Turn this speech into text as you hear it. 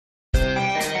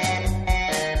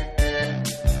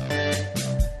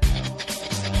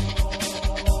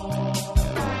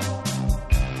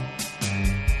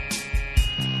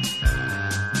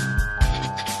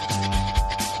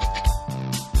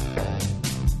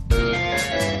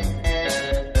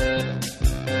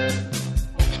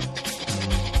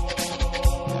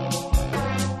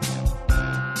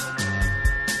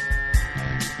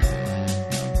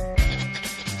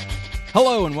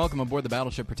Hello and welcome aboard the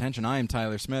Battleship Pretension. I am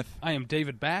Tyler Smith. I am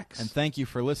David Bax. And thank you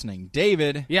for listening.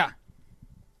 David. Yeah.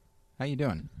 How you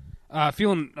doing? I'm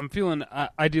feeling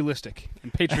idealistic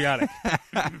and patriotic.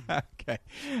 Okay.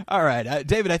 All right.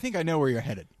 David, I think I know where you're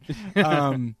headed.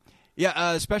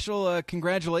 Special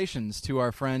congratulations to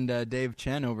our friend Dave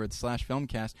Chen over at Slash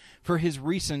Filmcast for his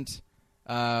recent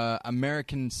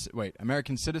American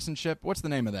citizenship. What's the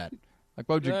name of that? Like,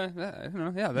 what would you? I don't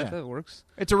know. Yeah, that works.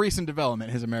 It's a recent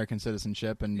development, his American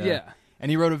citizenship, and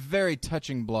and he wrote a very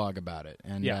touching blog about it.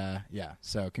 And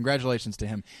so congratulations to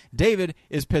him. David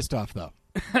is pissed off though,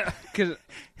 because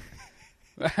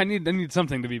I need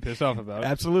something to be pissed off about.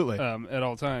 Absolutely, at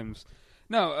all times.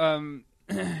 No,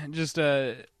 just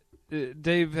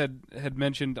Dave had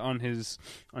mentioned on his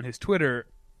Twitter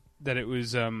that it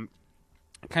was kind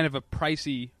of a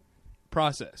pricey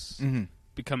process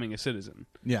becoming a citizen.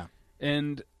 Yeah.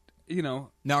 And, now,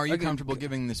 are you comfortable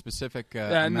giving the specific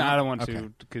amount? No, I don't want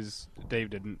to, because Dave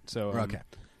didn't. So okay.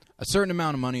 A certain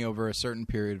amount of money over a certain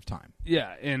period of time.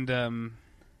 Yeah, and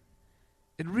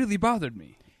it really bothered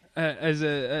me.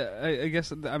 I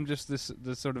guess I'm just this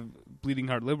sort of bleeding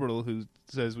heart liberal who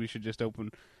says we should just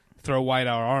throw wide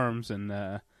our arms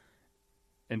and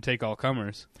take all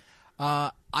comers.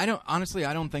 I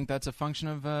don't think that's a function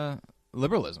of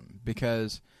liberalism,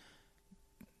 because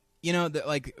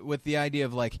with the idea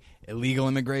of illegal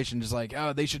immigration, just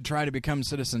they should try to become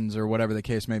citizens or whatever the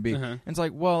case may be. And it's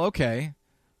like, well, okay,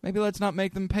 maybe let's not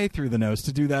make them pay through the nose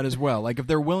to do that as well. Like, if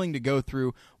they're willing to go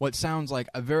through what sounds like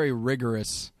a very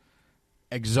rigorous,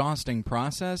 exhausting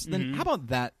process, then how about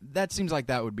that? That seems like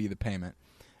that would be the payment.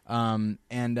 And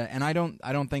I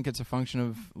don't think it's a function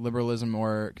of liberalism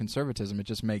or conservatism. It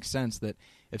just makes sense that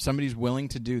if somebody's willing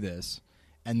to do this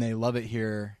and they love it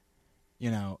here,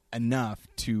 enough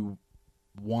to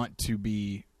want to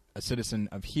be a citizen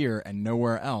of here and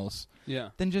nowhere else,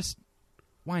 then just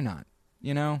why not?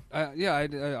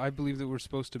 I believe that we're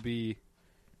supposed to be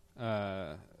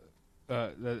that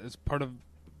it's part of.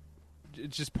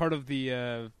 It's just part of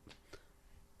the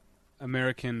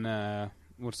American.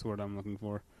 What's the word I'm looking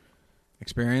for?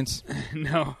 Experience?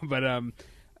 No, but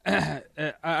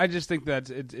I just think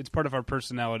that it's part of our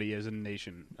personality as a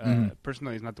nation.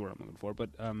 Personality is not the word I'm looking for,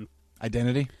 but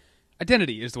identity?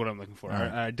 Identity is the word I'm looking for. Right.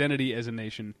 Our identity as a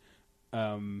nation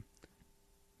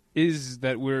is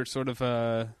that we're sort of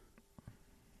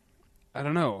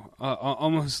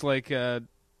almost like a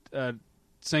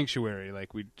sanctuary.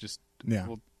 Like, we just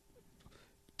will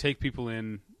take people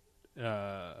in,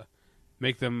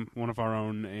 make them one of our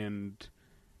own,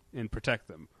 and protect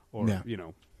them. Or,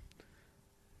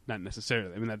 not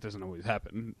necessarily. I mean, that doesn't always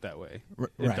happen that way.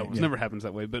 It almost never happens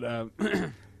that way, but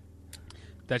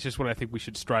that's just what I think we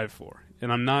should strive for.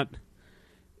 And I'm not.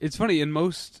 It's funny, in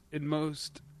most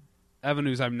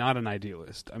avenues, I'm not an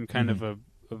idealist. I'm kind of a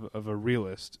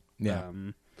realist. Yeah.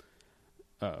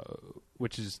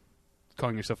 Which is,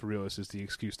 calling yourself a realist is the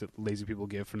excuse that lazy people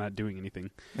give for not doing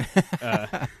anything.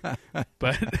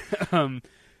 But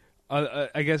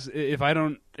I guess if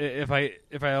I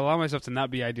allow myself to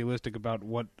not be idealistic about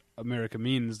what America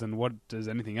means, then what does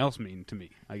anything else mean to me?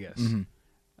 I guess.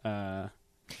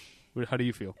 How do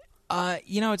you feel?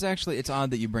 It's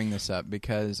odd that you bring this up,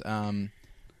 because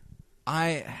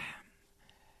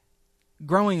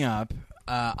growing up,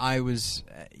 I was,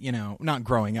 not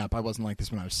growing up, I wasn't like this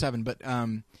when I was 7, but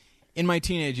in my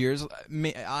teenage years,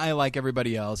 I, like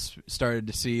everybody else, started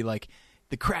to see, the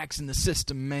cracks in the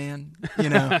system, man,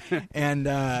 and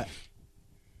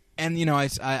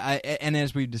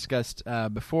as we've discussed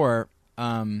before,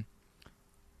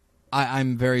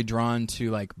 I'm very drawn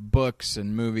to books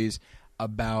and movies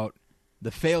about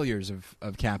the failures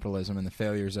of capitalism and the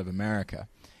failures of America.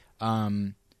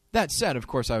 That said, of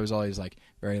course, I was always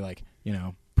very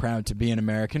proud to be an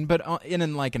American, but in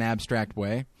an abstract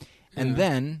way. And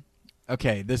then,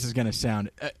 okay, this is going to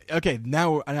sound okay.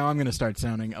 Now I'm going to start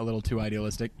sounding a little too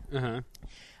idealistic. And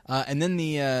then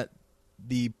the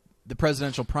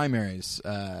presidential primaries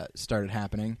started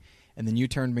happening, and then you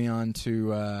turned me on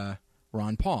to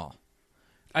Ron Paul.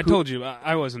 I told you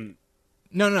I wasn't.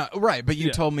 No, right, but you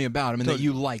told me about him and that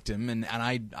you liked him, and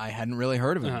I hadn't really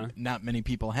heard of him. Not many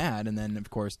people had, and then, of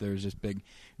course, there was this big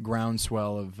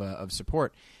groundswell of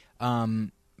support.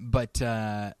 And that's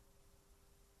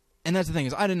the thing,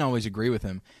 is I didn't always agree with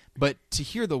him, but to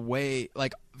hear the way,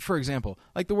 for example,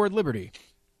 the word liberty,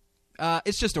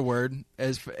 it's just a word.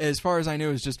 As far as I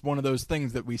know, it's just one of those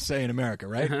things that we say in America,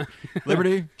 right?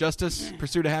 Liberty, justice,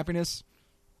 pursuit of happiness.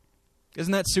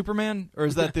 Isn't that Superman, or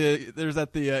is that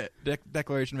the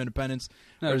Declaration of Independence?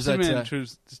 No, or is Superman that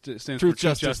stands for truth,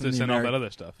 justice, and all that other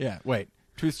stuff. Yeah, wait,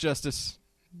 truth, justice,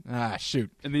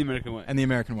 Shoot. In the American way. And the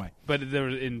American way. But there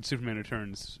in Superman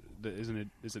Returns,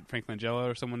 is it Frank Langella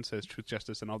or someone says truth,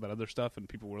 justice, and all that other stuff, and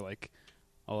people were like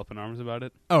all up in arms about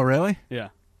it? Oh, really? Yeah.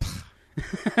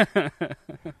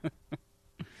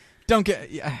 Don't get...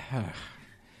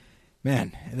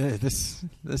 Man, this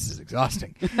is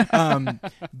exhausting.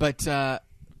 But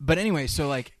anyway,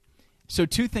 so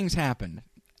two things happened,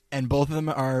 and both of them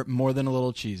are more than a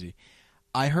little cheesy.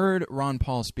 I heard Ron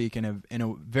Paul speak in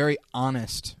a very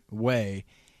honest way,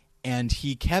 and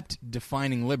he kept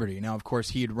defining liberty. Now, of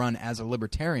course, he had run as a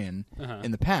libertarian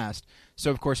in the past,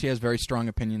 so of course he has very strong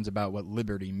opinions about what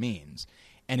liberty means.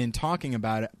 And in talking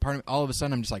about it, all of a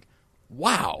sudden I'm just like,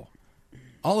 wow.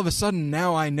 All of a sudden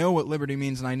now I know what liberty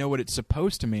means and I know what it's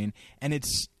supposed to mean, and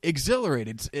it's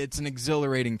exhilarating. It's an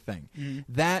exhilarating thing.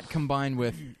 Mm-hmm. That combined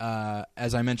with,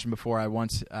 as I mentioned before, I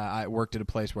worked at a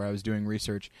place where I was doing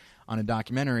research on a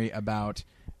documentary about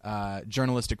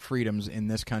journalistic freedoms in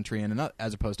this country and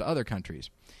as opposed to other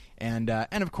countries, and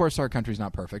of course our country's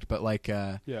not perfect, but like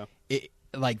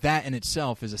that in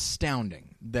itself is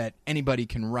astounding that anybody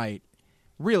can write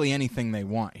really anything they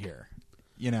want here,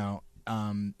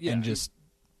 and just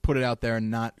put it out there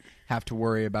and not have to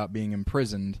worry about being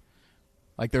imprisoned.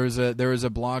 Like there was a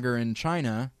blogger in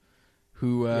China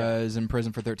who is in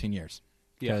prison for 13 years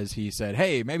because he said,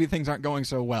 "Hey, maybe things aren't going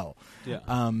so well." Yeah.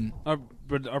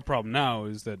 But our problem now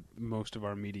is that most of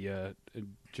our media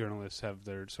journalists have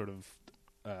their sort of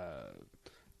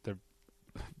their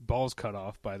balls cut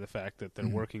off by the fact that they're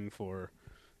working for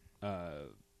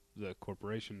the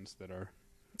corporations that are.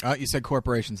 You said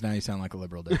corporations. Now you sound like a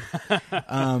liberal, dude. That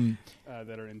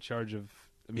are in charge of.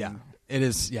 It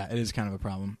is. Yeah, it is kind of a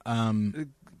problem. Anyway,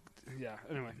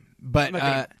 but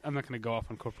I'm not going to go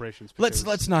off on corporations.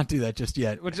 Let's not do that just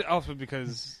yet. Which also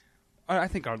because I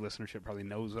think our listenership probably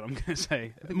knows what I'm going to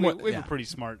say. I think we have a pretty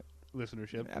smart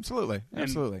listenership. Absolutely.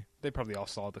 They probably all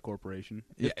saw the corporation.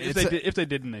 Yeah, if they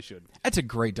didn't, they should. That's a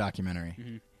great documentary.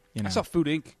 Mm-hmm. I saw Food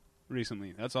Inc.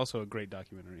 recently. That's also a great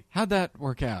documentary. How'd that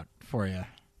work out for you?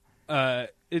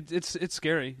 It's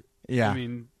scary. Yeah. I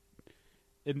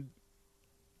don't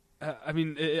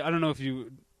know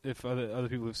if other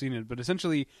people have seen it, but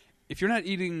essentially, if you're not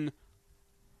eating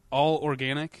all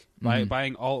organic,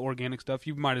 buying all organic stuff,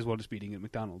 you might as well just be eating at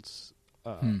McDonald's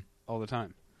all the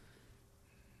time.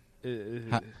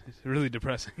 It's really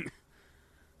depressing.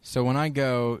 So when I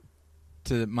go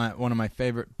to one of my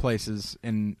favorite places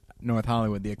in North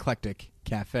Hollywood, the Eclectic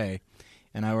Cafe,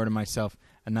 and I order myself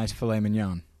a nice filet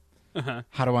mignon.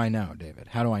 How do I know, David?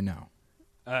 How do I know?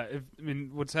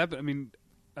 What's happened?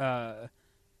 The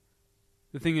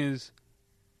thing is,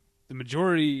 the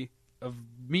majority of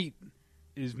meat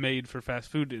is made for fast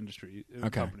food industry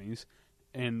companies,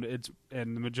 and the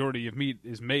majority of meat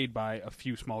is made by a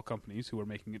few small companies who are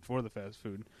making it for the fast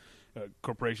food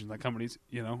corporations, like companies.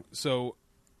 So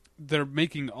they're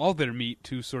making all their meat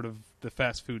to sort of the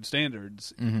fast food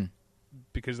standards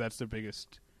because that's their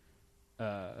biggest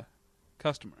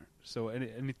customer. So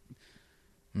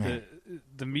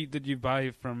the meat that you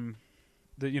buy from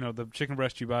the chicken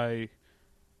breast you buy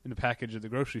in a package at the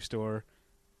grocery store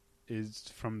is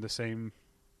from the same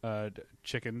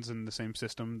chickens and the same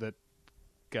system that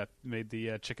made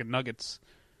the chicken nuggets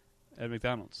at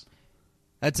McDonald's.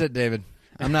 That's it, David.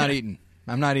 I'm not eating.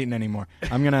 I'm not eating anymore.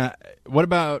 I'm gonna. What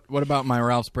about my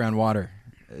Ralph's brand water?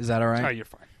 Is that all right? Oh, you're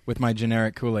fine. With my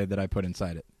generic Kool-Aid that I put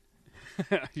inside it.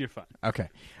 You're fine. Okay.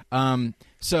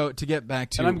 So to get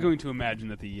back to... And I'm going to imagine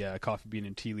that the coffee bean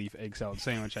and tea leaf egg salad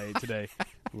sandwich I ate today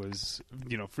was,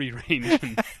 free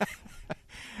range.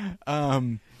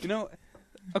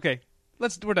 Okay.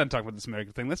 We're done talking about this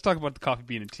American thing. Let's talk about the coffee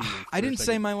bean and tea leaf. I didn't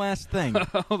say my last thing.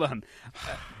 Hold on.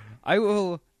 I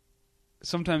will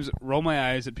sometimes roll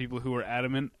my eyes at people who are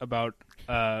adamant about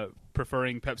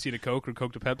preferring Pepsi to Coke or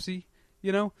Coke to Pepsi,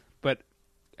 but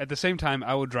at the same time,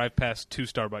 I would drive past 2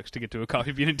 Starbucks to get to a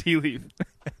coffee bean and tea leaf.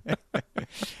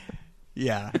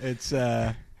 Yeah, it's...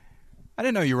 I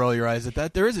didn't know you roll your eyes at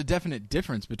that. There is a definite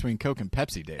difference between Coke and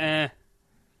Pepsi, David.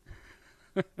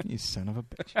 You son of a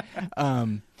bitch.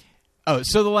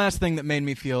 So the last thing that made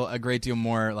me feel a great deal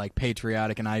more like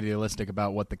patriotic and idealistic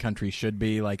about what the country should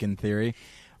be, like in theory,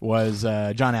 was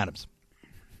John Adams.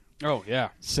 Oh, yeah.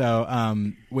 So,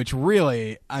 which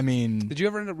really, Did you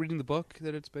ever end up reading the book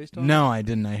that it's based on? No, I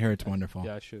didn't. I hear it's wonderful.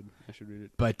 Yeah, I should read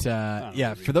it. But,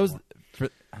 for those...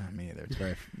 me neither. It's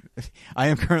very... I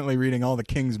am currently reading All the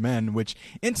King's Men, which,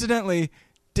 incidentally,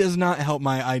 does not help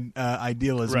my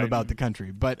idealism about the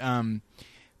country. But for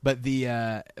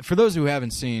those who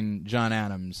haven't seen John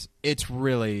Adams, it's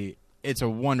a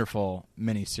wonderful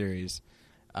miniseries,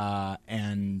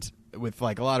 and with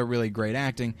like a lot of really great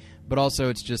acting, but also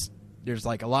it's just there's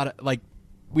like a lot of like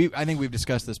I think we've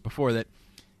discussed this before, that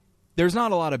there's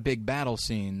not a lot of big battle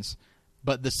scenes,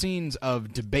 but the scenes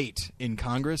of debate in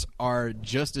Congress are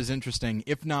just as interesting,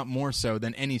 if not more so,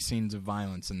 than any scenes of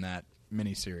violence in that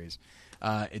miniseries.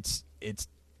 It's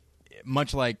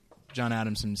much like John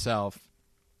Adams himself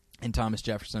and Thomas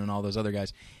Jefferson and all those other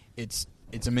guys. It's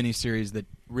a miniseries that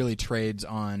really trades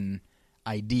on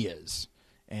ideas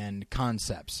and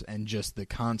concepts and just the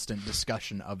constant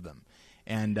discussion of them.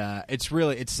 And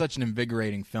it's such an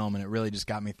invigorating film, and it really just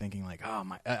got me thinking like, oh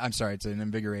my, I'm sorry, it's an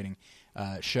invigorating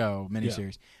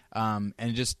miniseries. Yeah.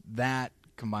 And just that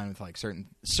combined with like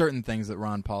certain things that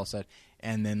Ron Paul said,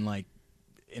 and then like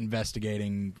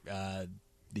investigating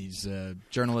these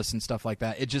journalists and stuff like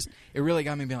that. It really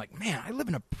got me being like, man, I live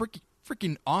in a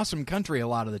freaking awesome country a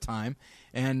lot of the time,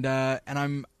 and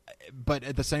I'm, but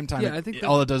at the same time, I think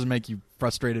all it does is make you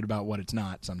frustrated about what it's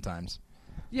not sometimes.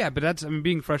 Yeah, but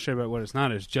being frustrated about what it's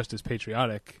not is just as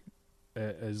patriotic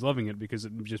as loving it, because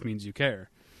it just means you care.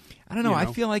 I don't know. I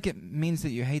feel like it means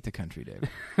that you hate the country, David.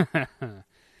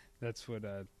 That's what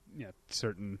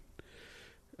certain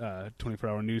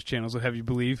 24-hour news channels will have you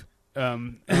believe. But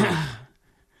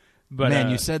man,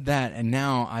 you said that, and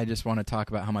now I just want to talk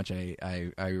about how much I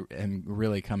am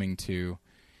really coming to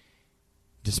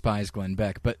despise Glenn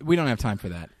Beck. But we don't have time for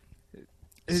that.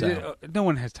 So. No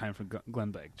one has time for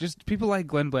Glenn Beck. Just people like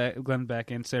Glenn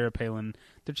Beck and Sarah Palin.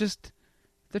 They're just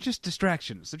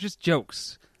distractions. They're just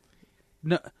jokes.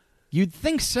 No, you'd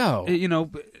think so.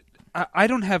 I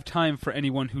don't have time for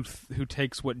anyone who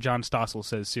takes what John Stossel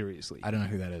says seriously. I don't know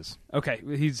who that is. Okay,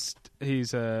 he's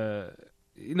he's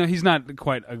not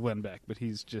quite a Glenn Beck, but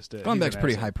he's just Glenn Beck's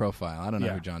pretty high profile. I don't know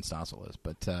who John Stossel is,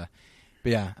 but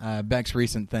yeah, Beck's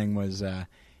recent thing was.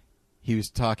 He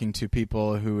was talking to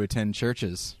people who attend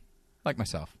churches, like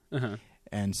myself,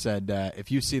 and said, "If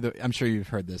you see I'm sure you've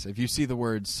heard this. If you see the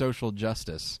word social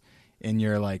justice in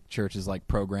your like church's like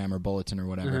program or bulletin or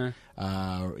whatever,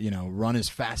 run as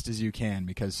fast as you can,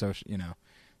 because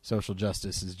social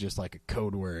justice is just like a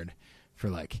code word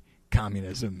for like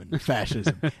communism and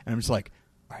fascism." And I'm just like,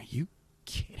 "Are you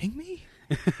kidding me?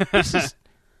 This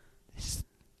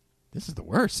is the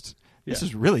worst." Yeah. This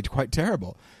is really quite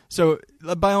terrible. So,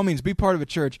 by all means, be part of a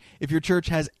church. If your church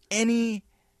has any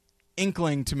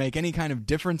inkling to make any kind of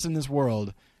difference in this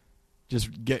world, just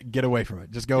get away from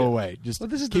it. Just go away. Just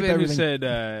this is the man who said,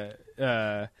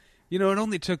 it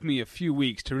only took me a few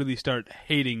weeks to really start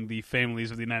hating the families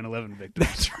of the 9/11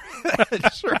 victims.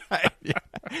 That's right. Yeah.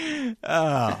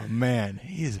 Oh man,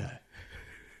 he's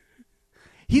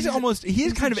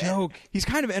kind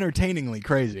of entertainingly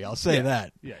crazy. I'll say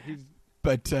that. Yeah.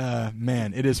 But,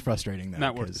 man, it is frustrating, though.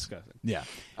 Not worth discussing. Yeah.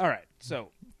 All right, so.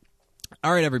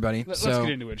 All right, everybody. Let's get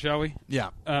into it, shall we?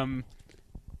 Yeah.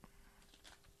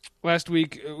 Last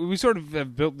week, we sort of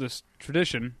have built this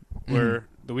tradition where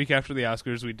the week after the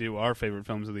Oscars, we do our favorite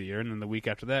films of the year, and then the week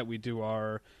after that, we do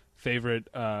our favorite,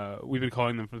 we've been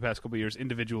calling them for the past couple of years,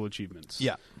 individual achievements.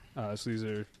 Yeah. So these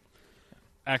are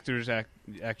actors,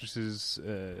 actresses,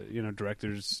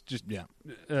 directors, just the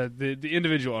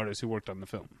individual artists who worked on the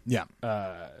film. Yeah.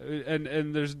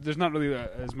 And there's not really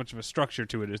as much of a structure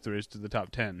to it as there is to the top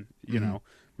 10. You know,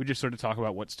 we just sort of talk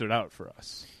about what stood out for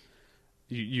us.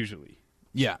 Usually.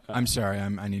 Yeah. I'm sorry.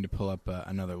 I need to pull up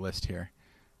another list here,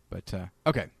 but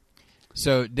okay.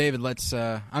 So David, let's.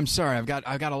 I'm sorry. I've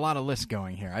got a lot of lists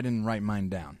going here. I didn't write mine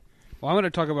down. Well, I'm going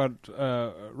to talk about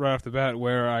right off the bat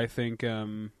where I think.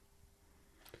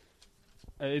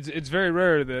 It's very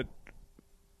rare that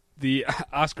the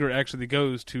Oscar actually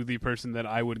goes to the person that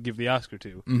I would give the Oscar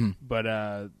to. Mm-hmm.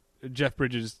 But Jeff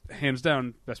Bridges, hands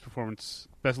down, best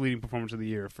leading performance of the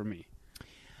year for me.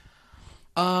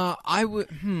 I would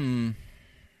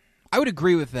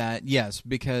agree with that. Yes,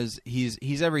 because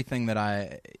he's everything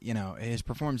that his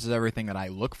performance is everything that I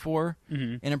look for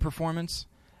in a performance.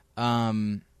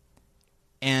 And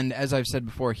as I've said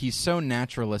before, he's so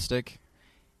naturalistic.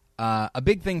 A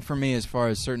big thing for me as far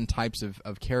as certain types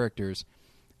of characters,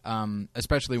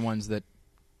 especially ones that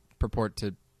purport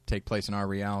to take place in our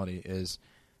reality, is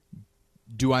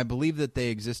do I believe that they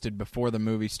existed before the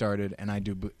movie started,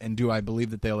 and do I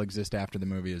believe that they'll exist after the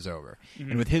movie is over?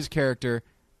 Mm-hmm. And with his character,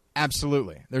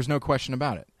 absolutely. There's no question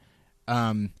about it.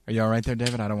 Are you all right there,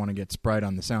 David? I don't want to get Sprite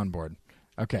on the soundboard.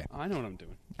 Okay. I know what I'm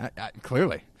doing.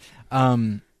 Clearly.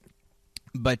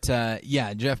 But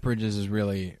Jeff Bridges is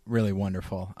really, really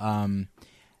wonderful.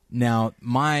 Now,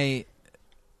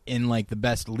 in like the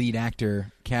best lead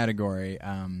actor category,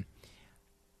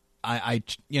 I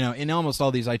in almost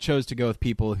all these, I chose to go with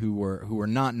people who were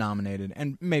not nominated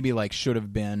and maybe like should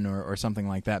have been or something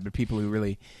like that, but people who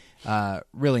really,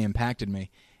 really impacted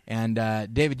me. And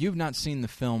David, you've not seen the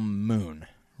film Moon,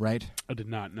 right? I did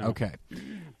not know. Okay.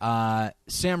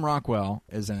 Sam Rockwell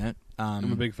is in it.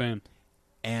 I'm a big fan.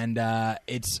 And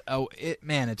it's a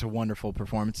wonderful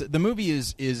performance. The movie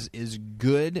is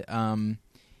good.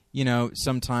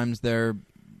 Sometimes their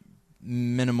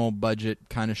minimal budget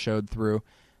kind of showed through,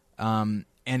 and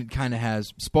it kind of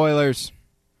has spoilers.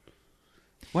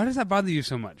 Why does that bother you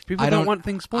so much? People don't want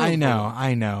things spoiled. I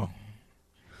know.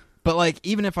 But like,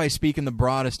 even if I speak in the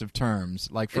broadest of terms,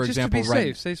 like for example, just to be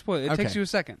safe, say spoiler. It takes you a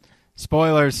second.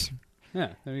 Spoilers.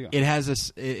 Yeah, there you go. It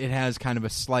has kind of a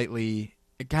slightly.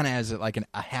 It kind of has like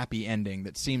a happy ending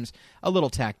that seems a little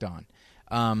tacked on.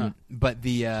 But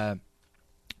that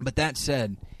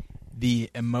said, the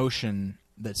emotion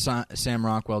that Sam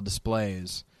Rockwell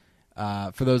displays,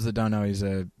 for those that don't know,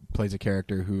 he plays a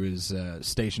character who is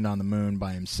stationed on the moon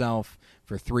by himself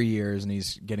for 3 years, and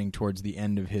he's getting towards the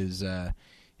end of his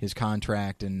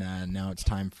contract, and now it's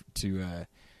time to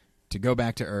go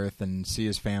back to Earth and see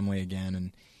his family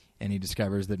again, and he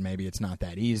discovers that maybe it's not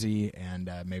that easy, and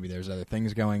maybe there's other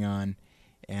things going on,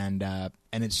 and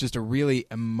it's just a really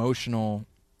emotional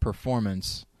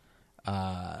performance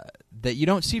that you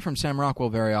don't see from Sam Rockwell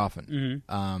very often.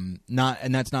 Mm-hmm.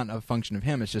 And that's not a function of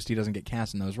him. It's just he doesn't get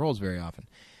cast in those roles very often.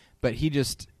 But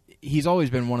he's always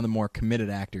been one of the more committed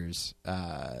actors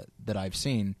that I've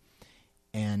seen.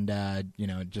 And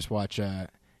just watch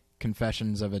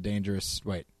Confessions of a Dangerous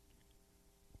Mind.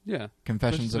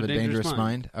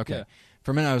 Okay. Yeah.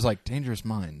 For a minute I was like, Dangerous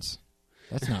Minds.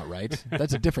 That's not right.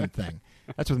 That's a different thing.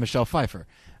 That's with Michelle Pfeiffer.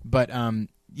 But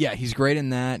he's great in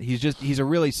that. He's a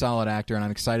really solid actor, and I'm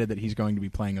excited that he's going to be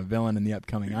playing a villain in the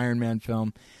upcoming Iron Man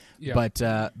film. Yeah.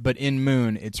 But in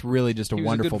Moon, it's really just he was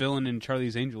wonderful. a good villain in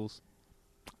Charlie's Angels.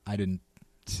 I didn't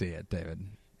see it, David.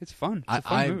 It's fun. It's a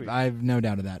fun movie. I've no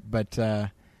doubt of that.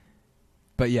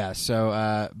 But yeah.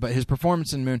 So but his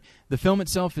performance in Moon, the film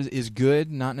itself is good,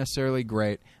 not necessarily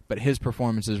great, but his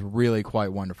performance is really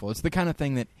quite wonderful. It's the kind of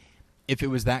thing that, if it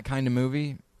was that kind of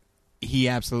movie, he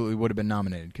absolutely would have been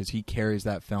nominated, because he carries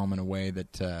that film in a way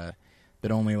that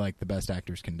only like the best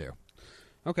actors can do.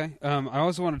 Okay. I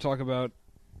also want to talk about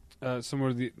some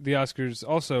of the Oscars.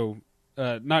 Also,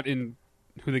 not in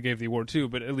who they gave the award to,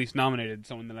 but at least nominated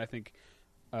someone that I think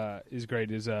is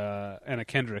great is Anna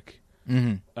Kendrick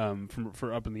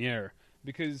for Up in the Air,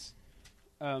 because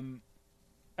I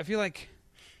feel like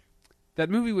that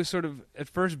movie was sort of at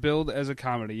first billed as a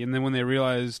comedy, and then when they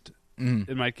realized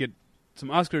it might get some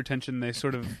Oscar attention, they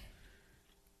sort of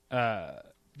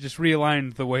just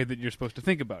realigned the way that you're supposed to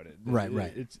think about it. Right.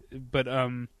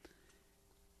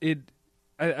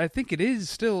 I think it's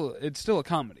still a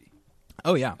comedy.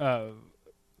 Oh yeah.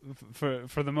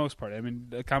 For the most part, I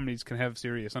mean, comedies can have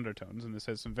serious undertones, and this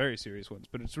has some very serious ones.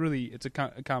 But it's a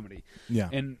comedy. Yeah.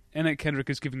 And Anna Kendrick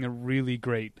is giving a really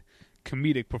great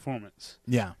comedic performance.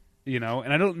 Yeah.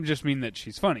 And I don't just mean that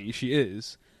she's funny; she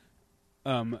is.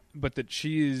 But that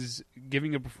she is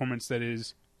giving a performance that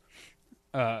is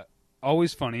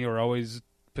always funny, or always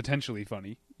potentially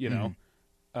funny,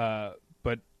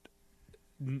 but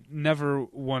never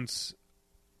once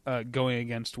going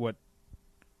against what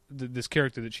this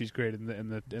character that she's created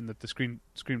and that the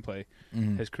screenplay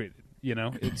has created.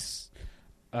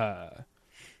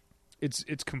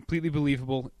 It's completely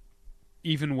believable,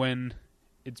 even when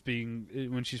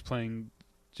she's playing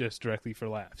just directly for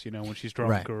laughs, when she's drunk,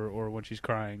 right, or when she's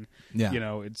crying.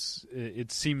 Yeah.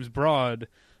 It seems broad,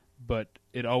 but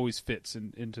it always fits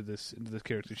into this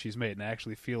character she's made. And I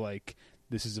actually feel like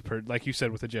this is like you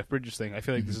said with the Jeff Bridges thing, I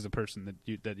feel like this is a person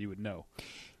that you would know.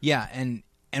 Yeah, and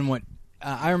what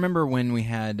I remember when we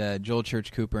had Joel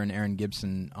Church Cooper and Erin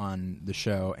Gibson on the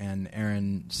show, and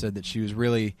Erin said that she was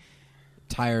really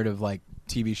tired of like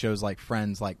TV shows like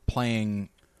Friends, like playing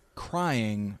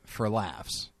crying for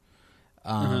laughs.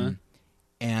 And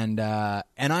I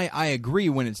agree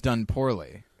when it's done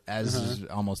poorly, as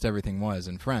almost everything was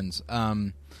in Friends.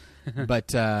 But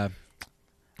that's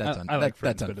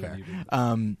unfair.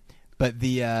 But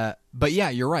yeah,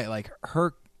 you're right. Like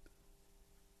her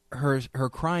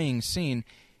crying scene,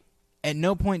 at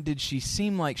no point did she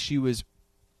seem like she was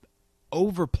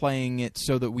overplaying it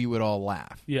so that we would all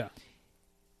laugh. Yeah.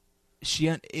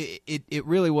 It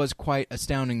really was quite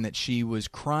astounding that she was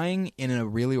crying in a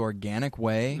really organic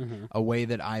way, a way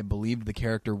that I believed the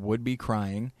character would be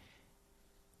crying.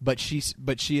 But she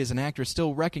as an actress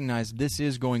still recognized this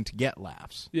is going to get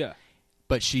laughs. Yeah.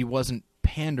 But she wasn't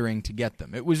pandering to get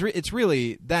them. It's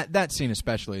really that scene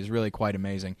especially is really quite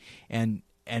amazing, and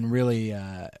really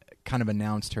kind of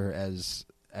announced her as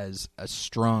a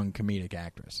strong comedic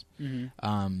actress.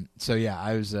 So yeah,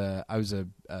 I was a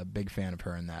big fan of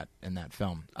her in that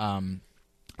film.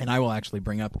 And I will actually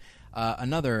bring up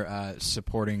another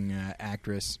supporting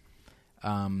actress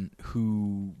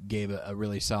who gave a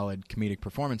really solid comedic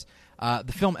performance.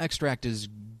 The film Extract is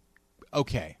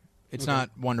okay. It's not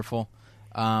wonderful.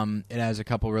 It has a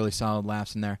couple really solid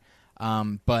laughs in there.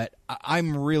 But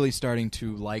I'm really starting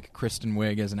to like Kristen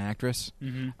Wiig as an actress.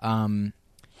 Mm-hmm.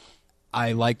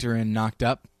 I liked her in Knocked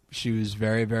Up. She was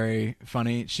very, very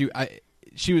funny. She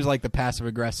was like the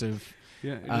passive-aggressive...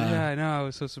 Yeah, I know. I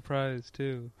was so surprised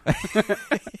too.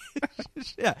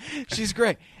 Yeah, she's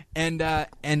great. And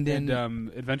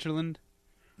Adventureland.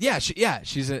 Yeah,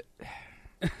 she's in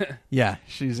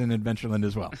Adventureland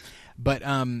as well. But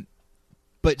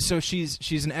so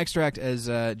she's an Extract as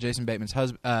Jason Bateman's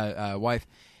wife,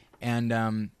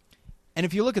 and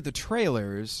if you look at the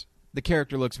trailers, the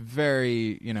character looks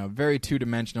very very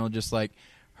two-dimensional. Just like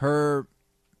her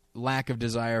lack of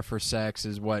desire for sex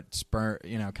is what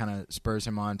kind of spurs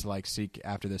him on to like seek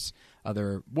after this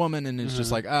other woman, and it's just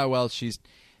like, oh well, she's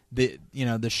the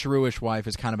shrewish wife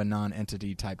is kind of a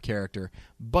non-entity type character,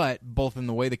 but both in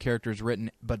the way the character is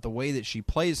written, but the way that she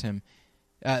plays him,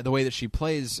 the way that she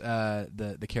plays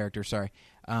the character,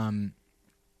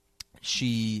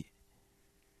 she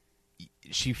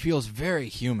feels very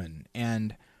human,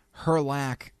 and her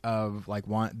lack of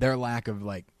their lack of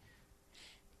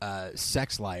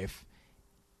sex life,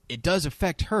 it does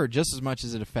affect her just as much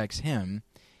as it affects him.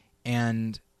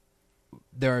 And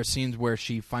there are scenes where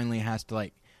she finally has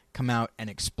to come out and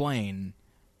explain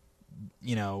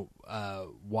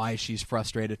why she's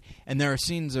frustrated. And there are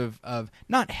scenes of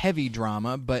not heavy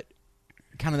drama, but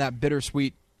kind of that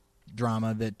bittersweet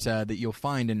drama that you'll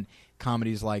find in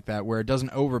comedies like that, where it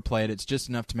doesn't overplay it. It's just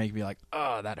enough to make you be like,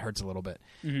 oh, that hurts a little bit.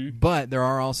 Mm-hmm. But there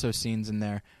are also scenes in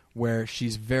there where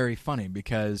she's very funny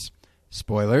because,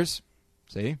 spoilers,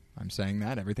 see, I'm saying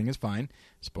that, everything is fine,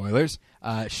 spoilers,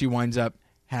 she winds up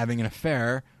having an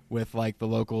affair with the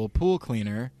local pool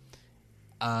cleaner,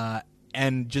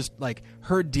 and just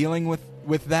her dealing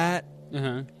with that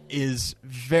is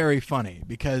very funny,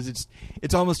 because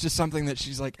it's almost just something that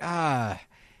she's like, how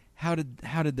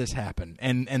did this happen?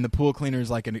 And the pool cleaner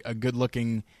is a good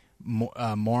looking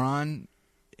moron.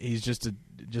 He's just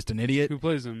an idiot. Who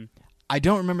plays him? I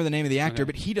don't remember the name of the actor,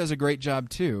 but he does a great job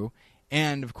too.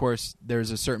 And of course, there's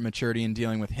a certain maturity in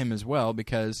dealing with him as well,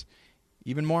 because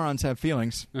even morons have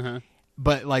feelings.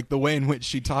 But the way in which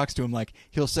she talks to him,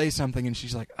 he'll say something and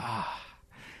she's like,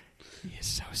 he is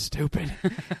so stupid.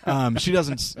 She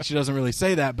doesn't really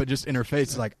say that, but just in her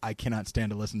face is like, I cannot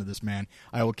stand to listen to this man.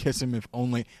 I will kiss him if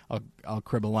only I'll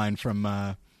crib a line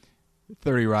from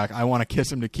 30 Rock. I want to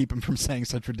kiss him to keep him from saying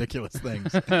such ridiculous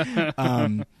things.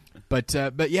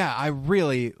 But yeah, I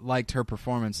really liked her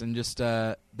performance, and just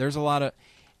there's a lot of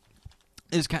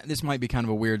this might be kind of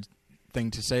a weird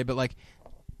thing to say, but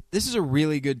this is a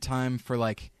really good time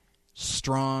for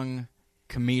strong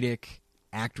comedic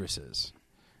actresses.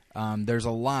 There's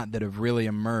a lot that have really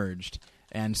emerged,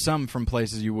 and some from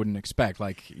places you wouldn't expect,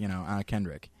 Anna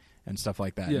Kendrick and stuff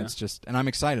like that. Yeah. And I'm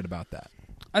excited about that.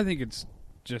 I think it's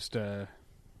just the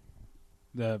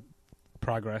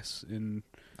progress in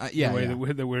the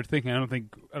way that we're thinking. I don't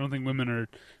think women are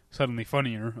suddenly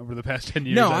funnier over the past 10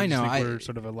 years. No, I know. We're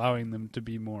sort of allowing them to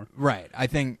be more. Right. I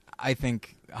think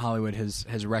Hollywood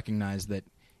has recognized that.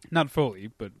 Not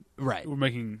fully, but right. We're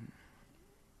making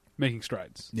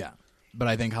strides. Yeah. But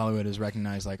I think Hollywood has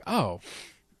recognized, a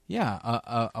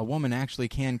woman actually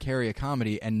can carry a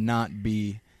comedy and not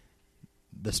be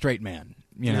the straight man,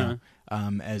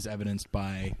 as evidenced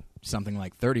by something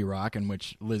like 30 Rock, in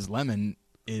which Liz Lemon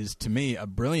is, to me, a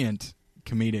brilliant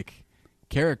comedic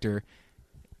character,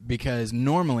 because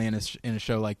normally in a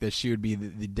show like this, she would be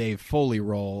the Dave Foley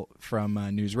role from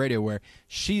News Radio, where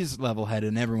she's level-headed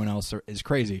and everyone else is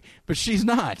crazy, but she's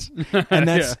not, and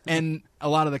that's and a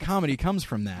lot of the comedy comes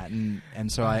from that,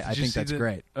 and so I think that's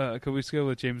great. A couple weeks ago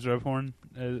with James Rebhorn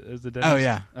as the dentist. Oh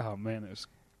yeah. Oh man, it was.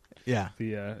 Yeah.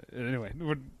 Anyway,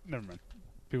 never mind.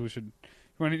 People should.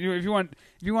 If you want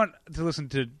to listen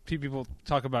to people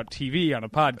talk about TV on a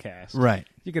podcast, right?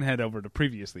 You can head over to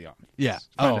Previously On. Yeah.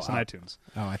 Find us on iTunes.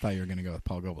 Oh, I thought you were going to go with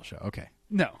Paul Goebel Show. Okay.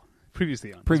 No,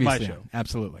 Previously On. Previously it's my show.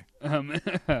 Absolutely.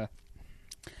 Now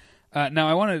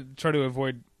I want to try to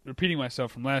avoid repeating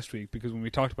myself from last week, because when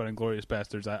we talked about Inglourious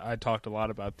Bastards, I talked a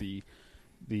lot about the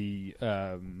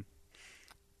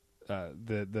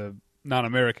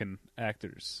non-American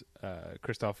actors,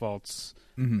 Christoph Waltz,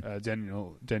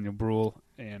 Daniel Bruhl,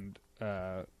 and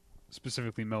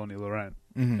specifically Melanie Laurent.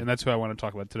 And that's who I want to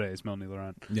talk about today, is Melanie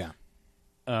Laurent. Yeah.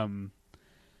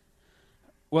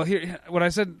 Well, here, what I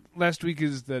said last week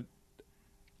is that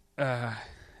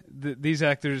these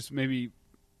actors, maybe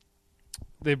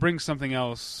they bring something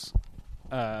else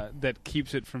that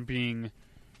keeps it from being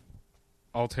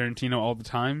all Tarantino all the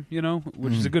time, you know,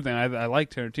 which is a good thing. I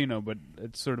like Tarantino, but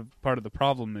it's sort of part of the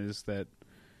problem is that,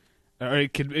 or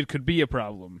it could be a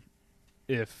problem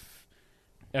if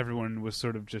everyone was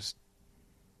sort of just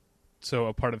so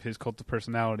a part of his cult of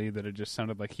personality that it just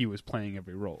sounded like he was playing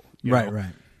every role.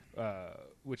 Right.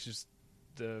 Which is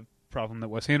the problem that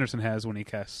Wes Anderson has when he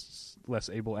casts less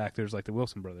able actors like the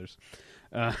Wilson brothers.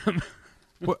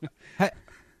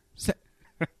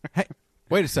 Hey,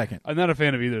 wait a second. I'm not a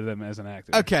fan of either of them as an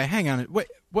actor. Okay, hang on. Wait,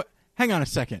 what? Hang on a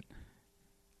second.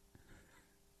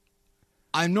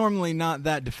 I'm normally not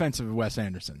that defensive of Wes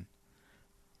Anderson,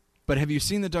 but have you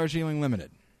seen the Darjeeling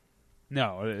Limited?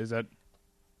 No, is that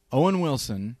Owen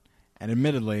Wilson? And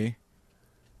admittedly,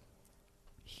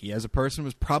 he as a person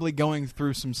was probably going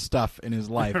through some stuff in his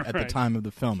life at the time of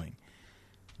the filming.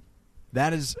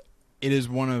 It is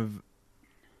one of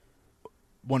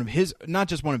his, not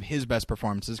just one of his best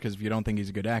performances, because if you don't think he's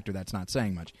a good actor, that's not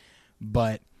saying much,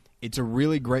 but it's a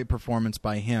really great performance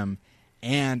by him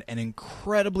and an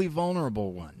incredibly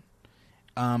vulnerable one.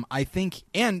 I think,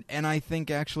 and I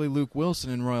think actually Luke Wilson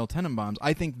and Royal Tenenbaums,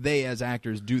 I think they as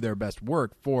actors do their best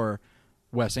work for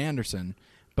Wes Anderson,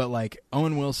 but like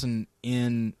Owen Wilson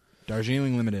in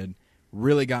Darjeeling Limited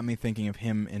really got me thinking of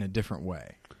him in a different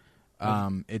way.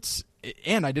 And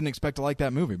I didn't expect to like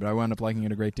that movie, but I wound up liking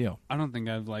it a great deal. I don't think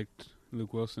I've liked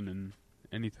Luke Wilson in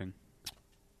anything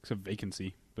except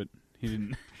Vacancy, but he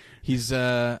didn't. He's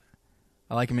I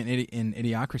like him in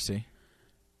Idiocracy.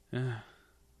 Yeah.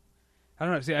 I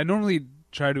don't know. See, I normally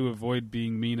try to avoid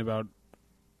being mean about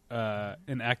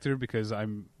an actor because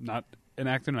I'm not an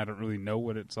actor and I don't really know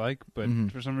what it's like. But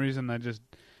for some reason, I just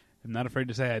am not afraid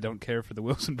to say I don't care for the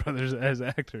Wilson brothers as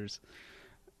actors.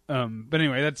 But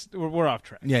anyway, we're off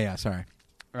track. Yeah. Sorry.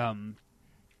 So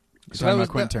talking about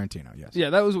Quentin Tarantino. Yes.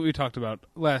 Yeah, that was what we talked about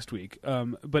last week.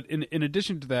 But in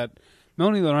addition to that,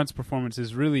 Melanie Laurent's performance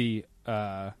is really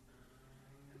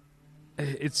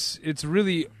it's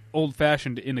really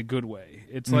old-fashioned in a good way.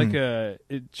 It's like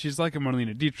she's like a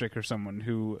Marlene Dietrich or someone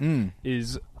who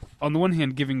is, on the one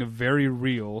hand, giving a very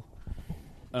real,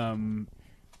 very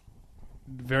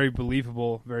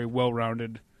believable, very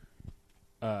well-rounded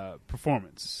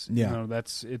performance. Yeah,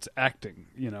 it's acting.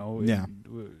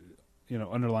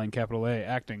 Underlying capital A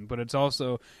acting, but it's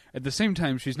also at the same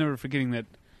time she's never forgetting that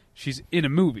she's in a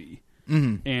movie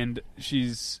and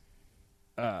she's.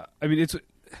 It's.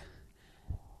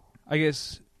 I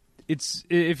guess. It's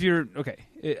if you're okay.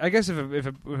 I guess if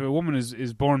a woman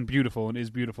is born beautiful and is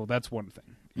beautiful, that's one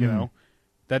thing. You know,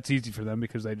 that's easy for them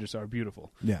because they just are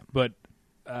beautiful. Yeah. But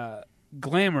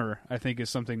glamour, I think, is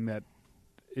something that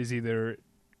is either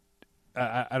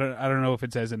I don't know if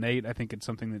it's as innate. I think it's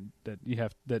something that you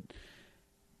have that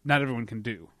not everyone can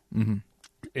do.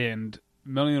 And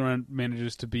Melanie Laurent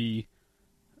manages to be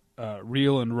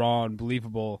real and raw and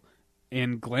believable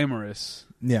and glamorous.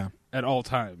 Yeah. At all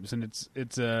times, and it's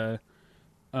a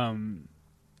kind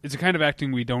of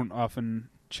acting we don't often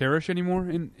cherish anymore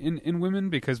in women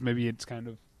because maybe it's kind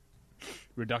of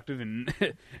reductive and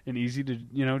and easy to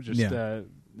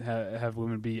have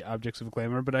women be objects of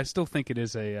glamour. But I still think it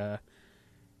is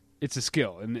it's a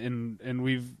skill, and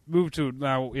we've moved to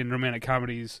now in romantic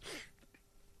comedies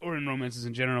or in romances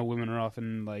in general, women are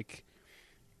often like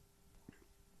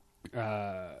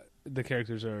the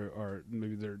characters are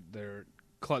maybe they're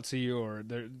klutzy or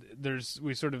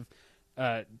we sort of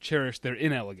cherish their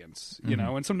inelegance, you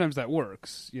know, and sometimes that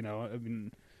works, you know. I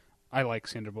mean, I like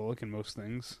Sandra Bullock in most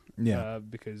things,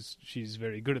 because she's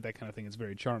very good at that kind of thing. It's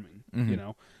very charming, you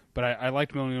know. But I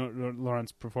liked Melanie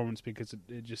Laurent's performance because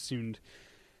it just seemed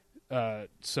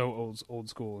so old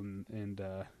school and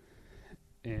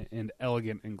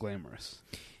elegant and glamorous.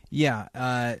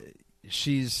 Yeah,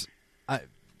 she's.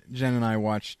 Jen and I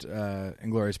watched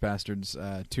Inglourious Bastards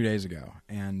 2 days ago,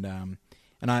 and I,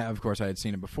 of course, I had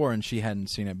seen it before, and she hadn't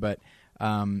seen it. But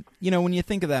when you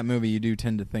think of that movie, you do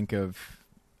tend to think of,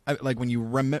 like when you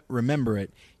remember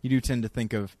it, you do tend to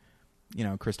think of,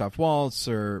 Christoph Waltz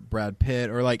or Brad Pitt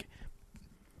or like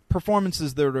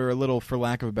performances that are a little, for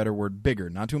lack of a better word, bigger.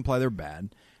 Not to imply they're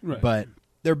bad, but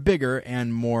they're bigger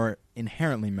and more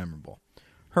inherently memorable.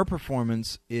 Her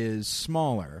performance is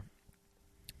smaller,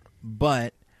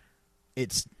 but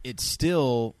it's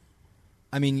still,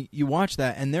 I mean, you watch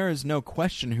that and there is no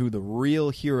question who the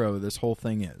real hero of this whole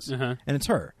thing is, and it's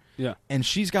her. Yeah, and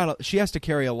she has to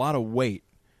carry a lot of weight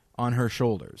on her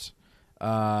shoulders,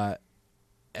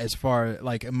 as far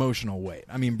like emotional weight.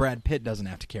 I mean, Brad Pitt doesn't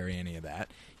have to carry any of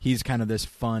that. He's kind of this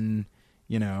fun,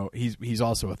 he's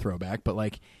also a throwback, but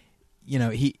like,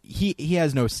 he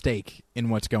has no stake in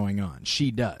what's going on.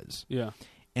 She does. Yeah.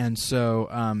 And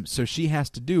so she has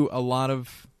to do a lot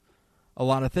of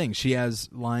things. She has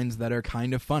lines that are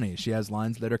kind of funny. She has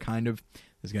lines that are kind of,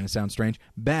 this is going to sound strange,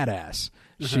 badass.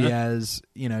 She has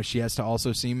to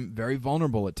also seem very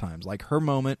vulnerable at times. Like her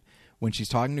moment when she's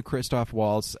talking to Christoph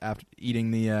Waltz after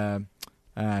eating the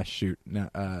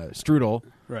strudel.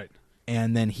 Right.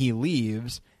 And then he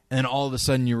leaves, and all of a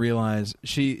sudden you realize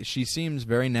she seems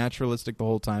very naturalistic the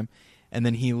whole time, and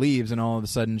then he leaves, and all of a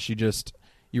sudden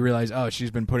you realize, oh,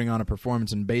 she's been putting on a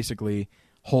performance and basically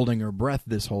holding her breath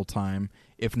this whole time,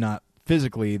 if not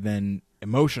physically, then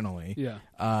emotionally. Yeah.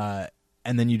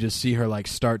 And then you just see her like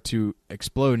start to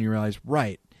explode, and you realize,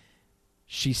 right,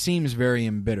 she seems very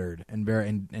embittered and very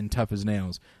and tough as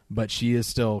nails, but she is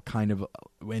still kind of,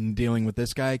 when dealing with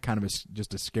this guy, kind of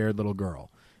just a scared little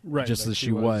girl. Right, just like as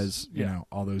she was,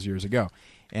 all those years ago.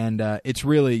 And it's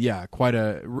really, quite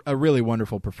a really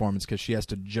wonderful performance because she has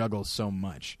to juggle so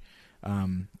much.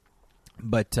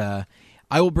 But I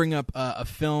will bring up a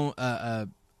film, a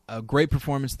great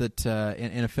performance that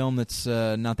in a film that's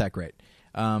not that great.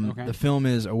 The film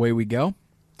is Away We Go.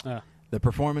 The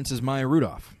performance is Maya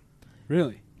Rudolph.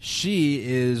 Really? She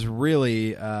is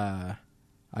really...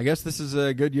 I guess this is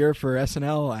a good year for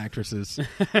SNL actresses,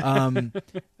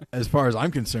 as far as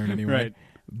I'm concerned, anyway.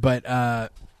 Right.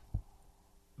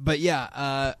 But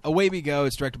yeah, Away We Go.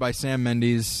 It's directed by Sam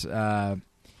Mendes,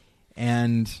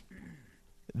 and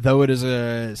though it is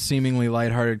a seemingly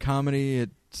lighthearted comedy, it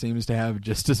seems to have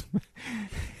just as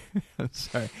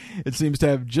it seems to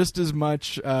have just as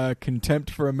much contempt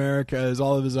for America as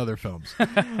all of his other films.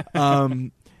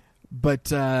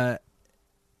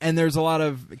 And there's a lot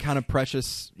of kind of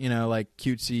precious, like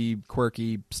cutesy,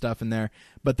 quirky stuff in there.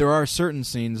 But there are certain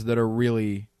scenes that are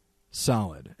really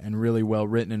solid and really well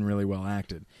written and really well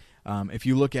acted. If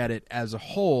you look at it as a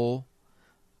whole,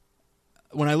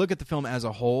 when I look at the film as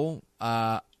a whole,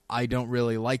 I don't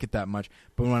really like it that much.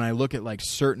 But when I look at like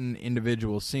certain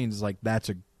individual scenes, it's like that's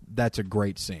a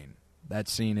great scene. That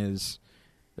scene is,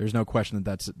 there's no question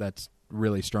that's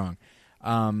really strong.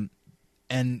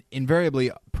 And invariably,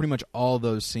 pretty much all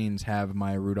those scenes have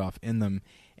Maya Rudolph in them,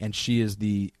 and she is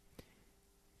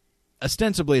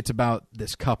ostensibly it's about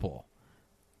this couple,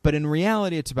 but in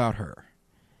reality it's about her.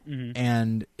 Mm-hmm.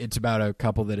 And it's about a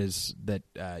couple they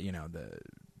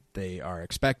are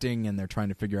expecting, and they're trying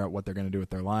to figure out what they're going to do with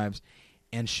their lives,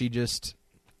 and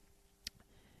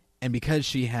because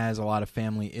she has a lot of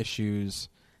family issues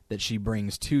that she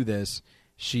brings to this,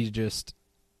 she just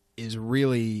is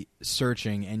really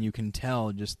searching, and you can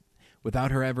tell just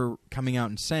without her ever coming out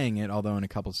and saying it, although in a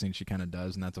couple scenes she kind of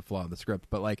does, and that's a flaw of the script,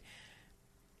 but like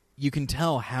you can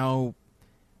tell how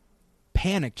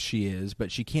panicked she is,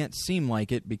 but she can't seem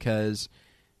like it because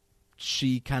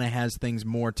she kind of has things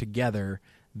more together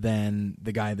than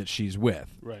the guy that she's with.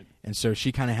 Right. And so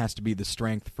she kind of has to be the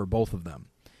strength for both of them.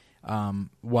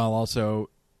 While also,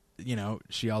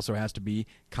 she also has to be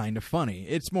kind of funny.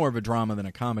 It's more of a drama than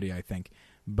a comedy, I think.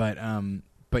 But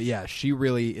yeah, she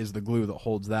really is the glue that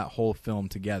holds that whole film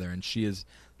together, and she is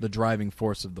the driving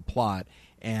force of the plot.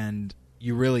 And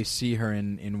you really see her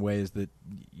in ways that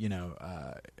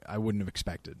I wouldn't have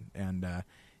expected. And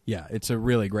yeah, it's a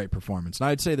really great performance. And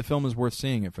I'd say the film is worth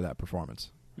seeing it for that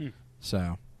performance.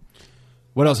 So,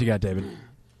 what else you got, David?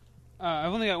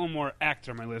 I've only got one more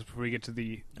actor on my list before we get to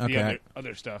the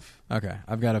other stuff. Okay,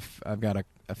 I've got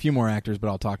a few more actors, but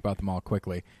I'll talk about them all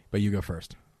quickly. But you go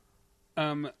first.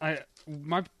 My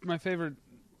favorite,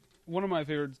 one of my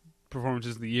favorite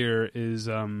performances of the year is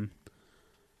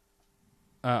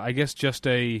I guess just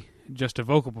a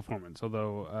vocal performance.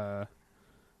 Although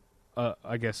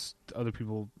I guess other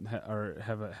people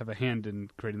have a hand in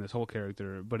creating this whole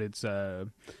character, but it's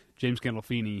James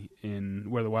Gandolfini in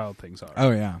Where the Wild Things Are. Oh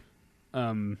yeah.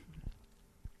 And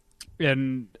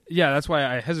yeah, that's why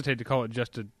I hesitate to call it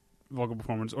just a vocal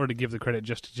performance or to give the credit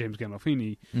just to James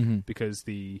Gandolfini, because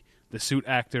the suit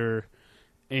actor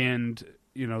and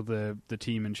the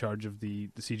team in charge of the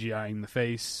CGI-ing the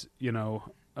face,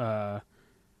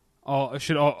 all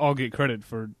should get credit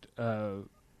for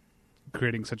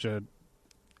creating such a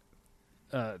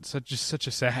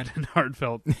sad and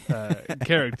heartfelt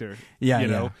character.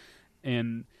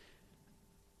 And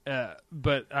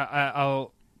but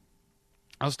I'll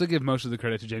still give most of the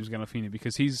credit to James Gandolfini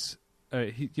because he's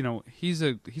a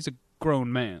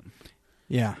grown man.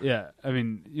 Yeah. I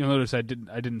mean, you'll notice I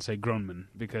didn't say grown man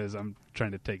because I'm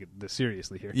trying to take it this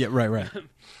seriously here. Yeah, right. You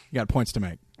got points to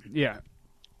make. Yeah,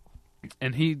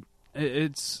 and he's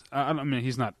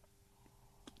not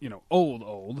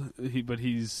old, but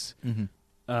he's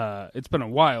it's been a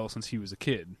while since he was a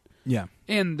kid. Yeah,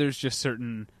 and there's just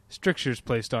certain strictures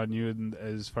placed on you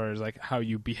as far as like how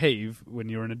you behave when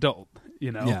you're an adult,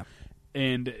 you know? Yeah.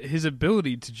 And his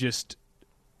ability to just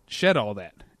shed all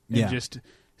that and just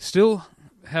still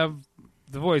have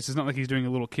the voice. It's not like he's doing a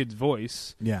little kid's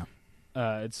voice. Yeah.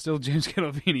 It's still James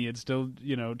Gandolfini. It's still,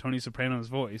 Tony Soprano's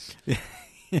voice.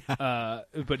 Yeah.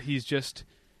 But he's just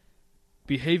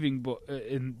behaving both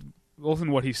in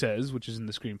what he says, which is in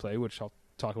the screenplay, which I'll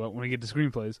talk about when we get to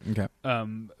screenplays. Okay.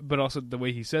 But also the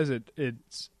way he says it,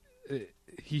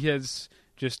 he has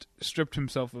just stripped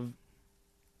himself of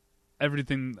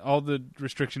everything, all the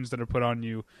restrictions that are put on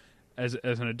you as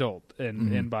an adult,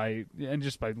 and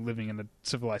just by living in a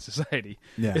civilized society.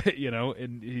 Yeah.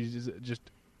 And he's just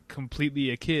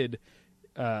completely a kid,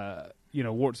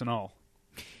 warts and all.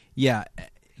 Yeah.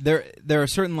 There are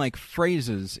certain like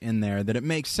phrases in there that it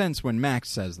makes sense when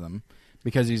Max says them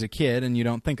because he's a kid and you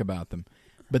don't think about them.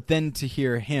 But then to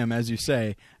hear him, as you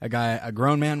say, a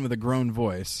grown man with a grown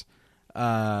voice,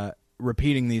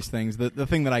 repeating these things, the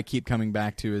thing that I keep coming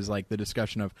back to is like the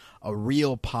discussion of a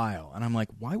real pile, and I'm like,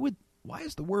 why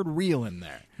is the word real in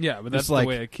there? Yeah, but that's the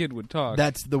way a kid would talk.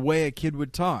 That's the way a kid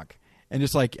would talk, and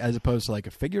just like as opposed to like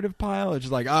a figurative pile, it's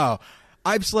just like, oh,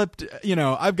 I've slept,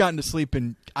 I've gotten to sleep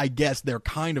in, I guess they're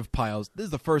kind of piles. This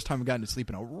is the first time I've gotten to sleep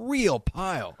in a real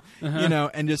pile,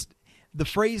 and just the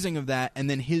phrasing of that, and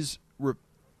then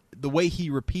the way he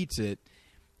repeats it.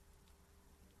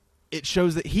 It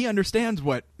shows that he understands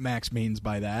what Max means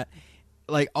by that.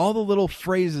 Like, all the little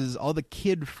phrases, all the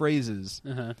kid phrases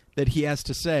that he has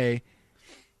to say,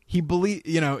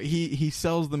 he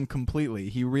sells them completely.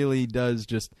 He really does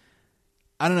just...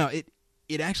 I don't know.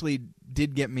 It actually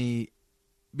did get me...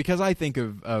 Because I think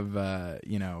of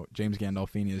James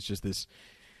Gandolfini as just this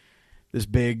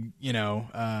big,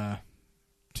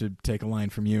 to take a line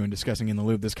from you and discussing in the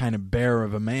loop, this kind of bear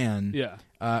of a man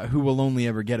who will only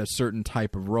ever get a certain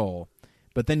type of role.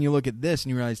 But then you look at this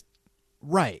and you realize,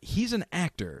 right, he's an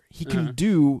actor. He can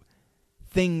do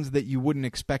things that you wouldn't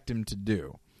expect him to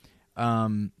do.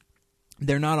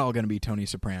 They're not all going to be Tony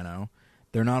Soprano.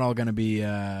 They're not all going to be,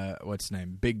 what's his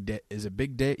name? Is it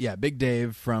Big Dave? Yeah, Big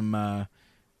Dave from,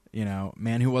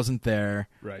 Man Who Wasn't There.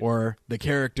 Right. Or the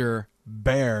character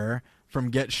Bear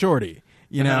from Get Shorty.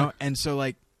 And so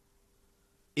like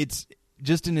it's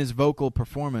just in his vocal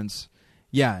performance,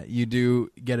 you do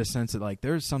get a sense that like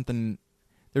there's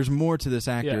more to this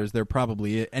actor. As there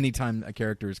probably anytime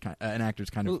an actor's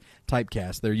kind of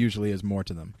typecast, there usually is more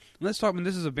to them. Let's talk. I mean,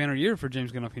 this is a banner year for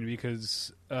James Gandolfini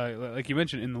because, like you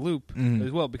mentioned, in the loop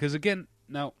as well. Because again,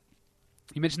 now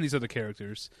you mentioned these other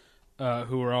characters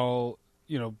who are all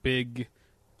big,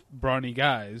 brawny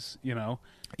guys.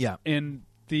 Yeah, and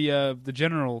the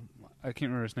general. I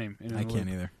can't remember his name. I can't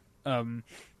either.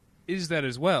 Is that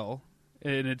as well?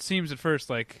 And it seems at first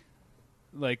like,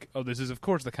 oh, this is of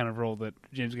course the kind of role that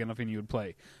James Gandolfini would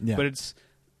play. Yeah. But it's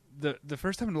the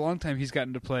first time in a long time he's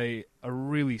gotten to play a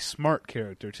really smart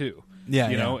character too. Yeah.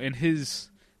 And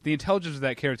the intelligence of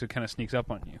that character kind of sneaks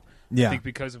up on you. Yeah. I think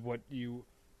because of what you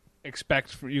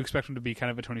expect him to be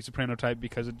kind of a Tony Soprano type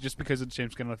because it's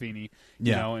James Gandolfini.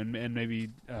 And maybe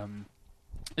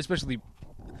especially.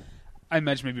 I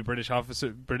imagine maybe British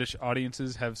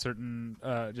audiences have certain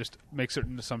just make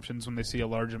certain assumptions when they see a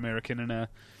large American in a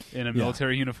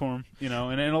military uniform, and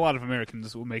a lot of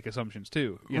Americans will make assumptions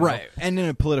too, right? And in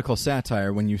a political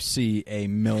satire, when you see a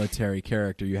military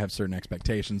character, you have certain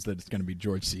expectations that it's going to be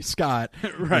George C. Scott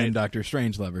in Dr.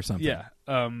 Strangelove or something. Yeah,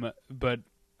 but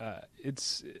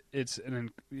he's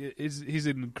an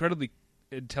incredibly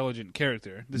intelligent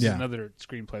character. This is another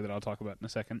screenplay that I'll talk about in a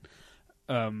second.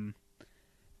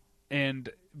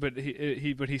 But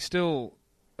he still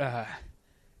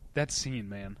that scene,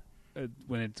 man,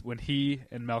 when he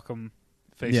and Malcolm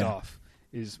face off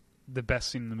is the best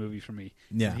scene in the movie for me.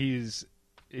 Yeah, he's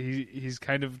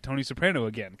kind of Tony Soprano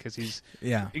again because he's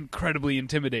incredibly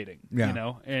intimidating.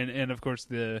 And of course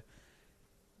the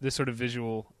sort of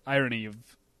visual irony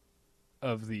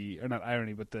of the, or not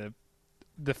irony, but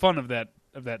the fun of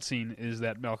that scene is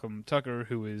that Malcolm Tucker,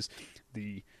 who is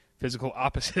the physical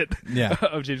opposite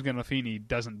of James Gandolfini,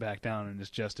 doesn't back down and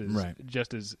is just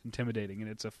as intimidating,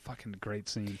 and it's a fucking great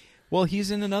scene. Well,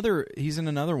 he's in another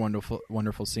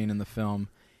wonderful scene in the film,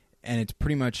 and it's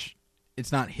pretty much,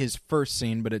 it's not his first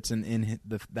scene, but it's in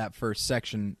that first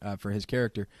section for his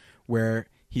character where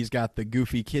he's got the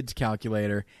goofy kids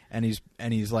calculator and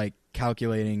he's like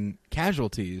calculating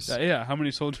casualties. How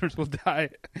many soldiers will die?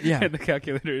 Yeah, and the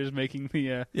calculator is making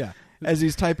the as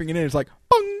he's typing it in, it's like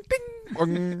bong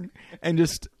ding. And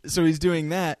just so he's doing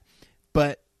that,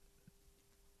 but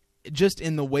just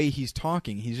in the way he's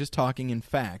just talking in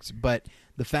facts, but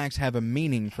the facts have a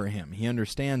meaning for him. He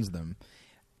understands them,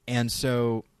 and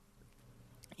so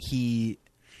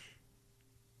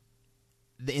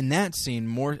in that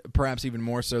scene, perhaps even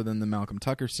more so than the Malcolm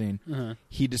Tucker scene,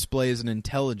 he displays an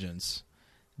intelligence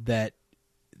that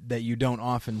you don't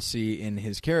often see in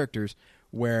his characters,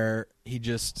 where he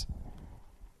just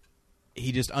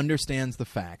understands the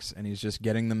facts and he's just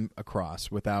getting them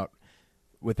across without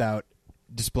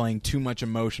displaying too much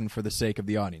emotion for the sake of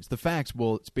the audience. The facts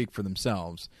will speak for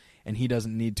themselves, and he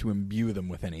doesn't need to imbue them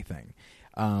with anything.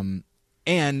 And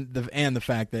the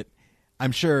fact that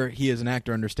I'm sure he as an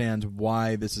actor understands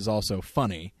why this is also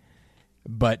funny,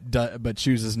 but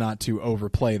chooses not to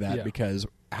overplay that because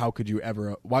why would you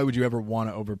ever want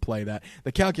to overplay that?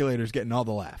 The calculator's getting all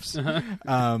the laughs.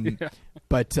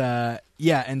 But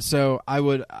and so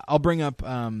I'll bring up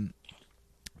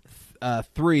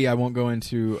 3. I won't go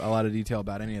into a lot of detail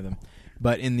about any of them,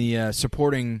 but in the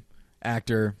supporting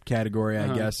actor category,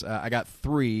 I guess I got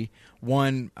 3.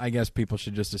 One, I guess people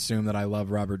should just assume that I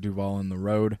love Robert Duvall in The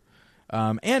Road,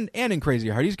 and in Crazy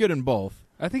Heart. He's good in both.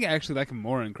 I think I actually like him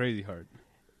more in Crazy Heart.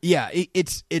 Yeah,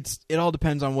 it all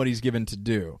depends on what he's given to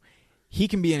do. He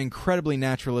can be an incredibly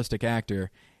naturalistic actor,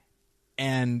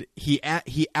 and he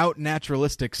out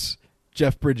naturalistics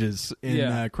Jeff Bridges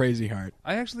in Crazy Heart.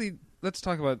 Let's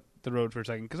talk about The Road for a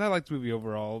second, because I like the movie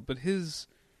overall, but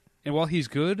while he's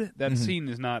good, that scene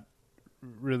is not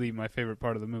really my favorite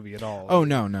part of the movie at all. Oh,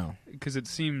 no. Because it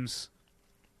seems,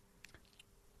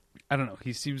 I don't know,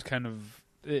 he seems kind of,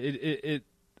 I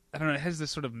don't know, it has this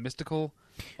sort of mystical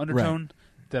undertone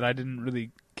that I didn't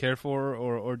really care for,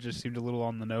 or just seemed a little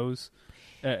on the nose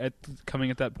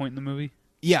coming at that point in the movie.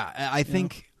 Yeah, I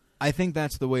think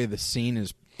that's the way the scene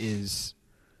is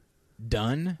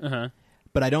done,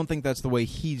 but I don't think that's the way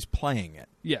he's playing it.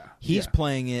 Yeah. He's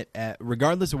playing it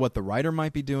regardless of what the writer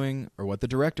might be doing or what the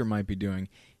director might be doing,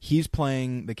 he's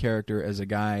playing the character as a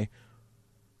guy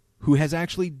who has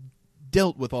actually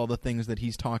dealt with all the things that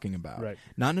he's talking about. Right.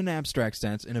 Not in an abstract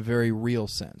sense, in a very real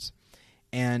sense.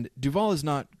 And Duvall is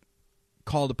not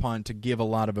called upon to give a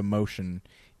lot of emotion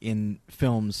in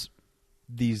films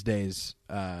these days.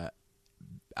 I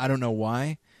don't know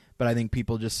why, but I think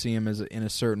people just see him as in a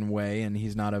certain way, and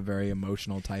he's not a very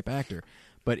emotional type actor.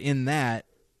 But in that,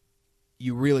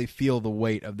 you really feel the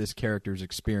weight of this character's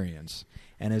experience.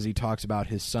 And as he talks about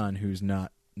his son, who's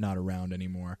not around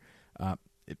anymore,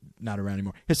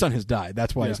 his son has died.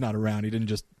 That's why he's not around. He didn't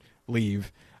just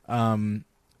leave.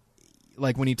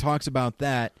 Like when he talks about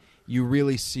that, you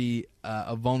really see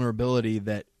a vulnerability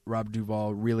that Rob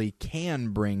Duvall really can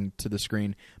bring to the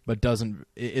screen, but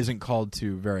isn't called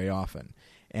to very often.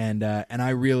 And that's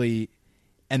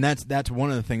one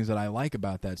of the things that I like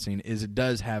about that scene is it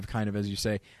does have kind of, as you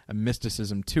say, a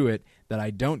mysticism to it that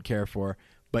I don't care for,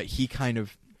 but he kind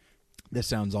of, this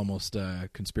sounds almost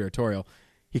conspiratorial,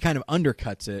 he kind of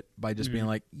undercuts it by just being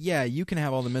like, yeah, you can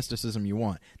have all the mysticism you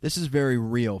want. This is very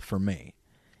real for me.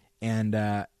 And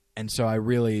so I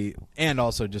really, and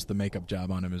also just the makeup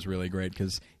job on him is really great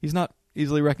because he's not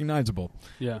easily recognizable.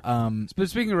 Yeah. But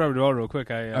speaking of Robert Duvall, real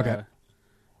quick, I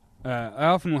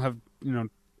often will have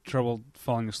trouble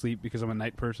falling asleep because I'm a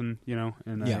night person,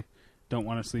 and I don't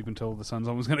want to sleep until the sun's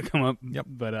almost going to come up. Yep.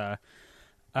 But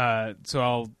so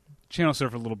I'll channel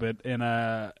surf a little bit, and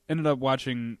ended up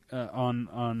watching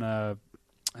on I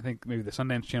think maybe the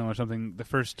Sundance Channel or something the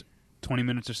first 20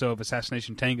 minutes or so of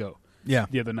Assassination Tango. Yeah.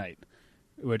 The other night,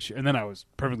 and then I was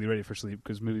perfectly ready for sleep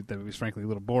because that was frankly a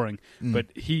little boring. But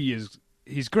he's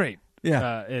great.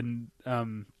 Yeah. And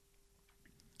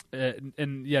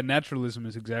naturalism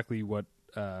is exactly what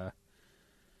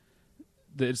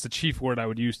it's the chief word I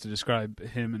would use to describe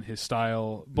him and his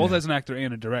style, both as an actor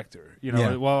and a director.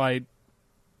 While I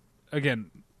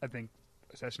think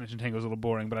Assassination Tango is a little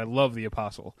boring, but I love The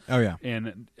Apostle. Oh yeah.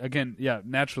 And again,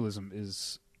 naturalism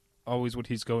is always what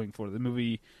he's going for. The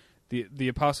movie, the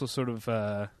Apostle, sort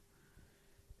of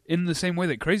in the same way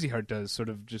that Crazy Heart does, sort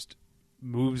of just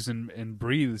moves and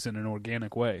breathes in an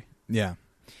organic way. Yeah.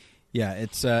 Yeah,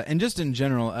 it's and just in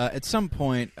general, at some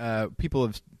point, people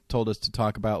have told us to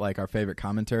talk about like our favorite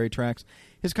commentary tracks.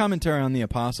 His commentary on The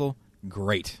Apostle,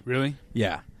 great. Really?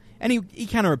 Yeah, and he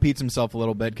kind of repeats himself a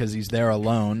little bit because he's there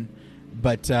alone.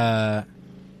 But hang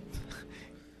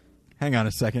on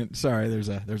a second. Sorry, there's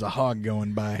a hog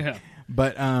going by. Yeah.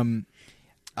 But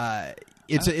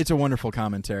it's a wonderful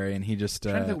commentary, and he just.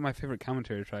 I'm trying to think of my favorite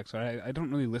commentary tracks. I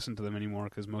don't really listen to them anymore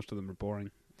because most of them are boring.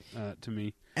 To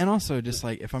me. And also, just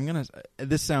like, if I'm going to...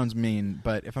 This sounds mean,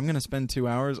 but if I'm going to spend 2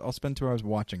 hours, I'll spend 2 hours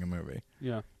watching a movie.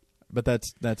 Yeah. But that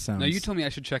sounds... Now, you told me I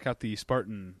should check out the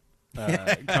Spartan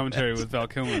commentary with Val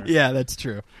Kilmer. Yeah, that's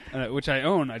true. Which I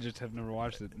own, I just have never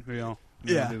watched it. Maybe I'll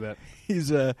do that.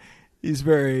 He's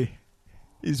very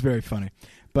funny.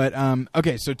 But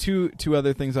okay, so two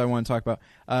other things I want to talk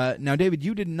about. Now, David,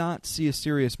 you did not see A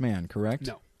Serious Man, correct?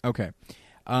 No. Okay.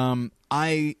 The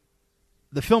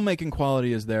filmmaking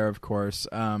quality is there, of course.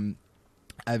 I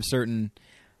have certain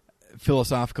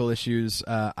philosophical issues.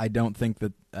 I don't think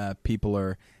that people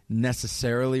are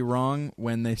necessarily wrong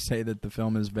when they say that the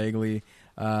film is vaguely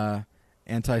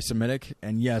anti-Semitic.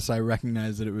 And yes, I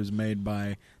recognize that it was made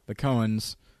by the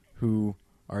Coens, who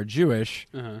are Jewish,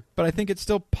 but I think it's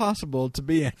still possible to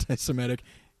be anti-Semitic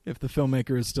if the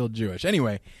filmmaker is still Jewish.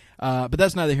 Anyway, but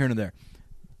that's neither here nor there.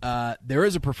 There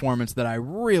is a performance that I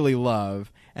really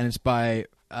love, and it's by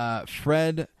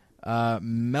Fred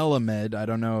Melamed. I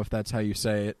don't know if that's how you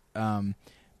say it,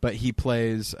 but he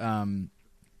plays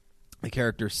the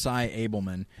character Cy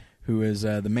Abelman, who is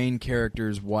the main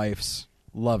character's wife's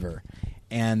lover,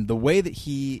 and the way that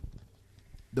he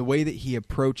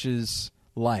approaches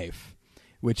life,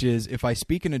 which is, if I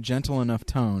speak in a gentle enough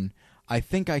tone, I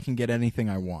think I can get anything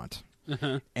I want.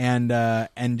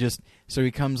 And just so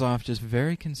he comes off just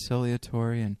very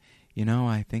conciliatory, and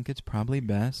I think it's probably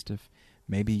best if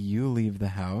maybe you leave the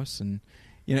house, and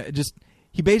just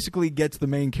he basically gets the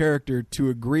main character to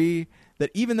agree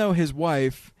that even though his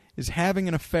wife is having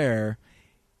an affair,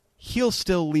 he'll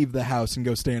still leave the house and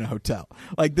go stay in a hotel.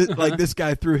 Like this, like this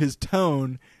guy, through his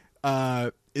tone,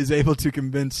 is able to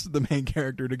convince the main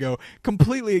character to go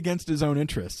completely against his own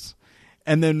interests.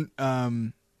 And then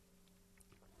I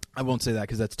won't say that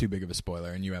because that's too big of a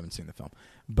spoiler, and you haven't seen the film.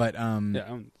 But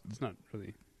it's not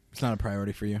really. It's not a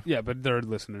priority for you. Yeah, but there are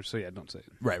listeners, so yeah, don't say it.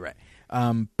 Right.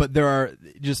 But there are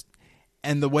just,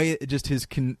 and the way just his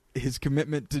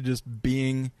commitment to just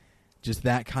being just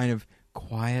that kind of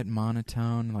quiet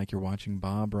monotone, like you're watching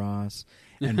Bob Ross,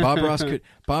 and Bob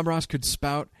Ross could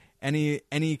spout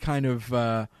any kind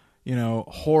of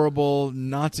horrible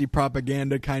Nazi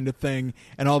propaganda kind of thing,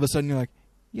 and all of a sudden you're like,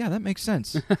 yeah, that makes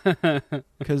sense,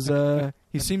 because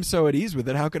he seems so at ease with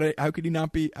it. How could he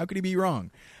be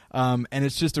wrong? And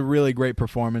it's just a really great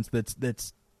performance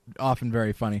that's often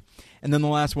very funny. And then the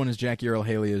last one is Jackie Earle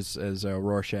Haley as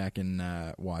Rorschach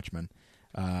in Watchmen.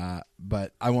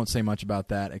 But I won't say much about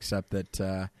that except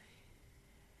that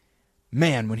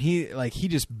man, when he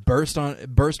just burst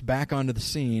back onto the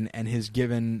scene and has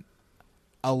given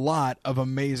a lot of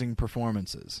amazing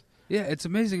performances. Yeah, it's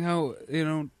amazing how,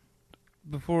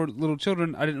 before Little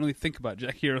Children, I didn't really think about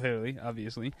Jackie Earle Haley,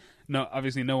 obviously. No,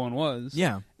 obviously no one was.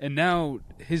 Yeah. And now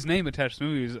his name attached to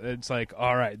movies, it's like,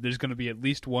 all right, there's going to be at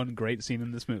least one great scene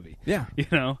in this movie. Yeah.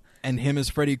 And him as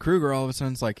Freddy Krueger, all of a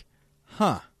sudden, it's like,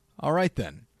 huh, all right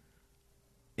then.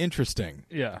 Interesting.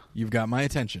 Yeah. You've got my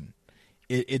attention.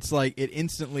 It's like it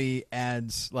instantly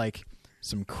adds like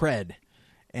some cred.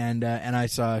 And I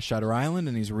saw Shutter Island,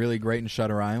 and he's really great in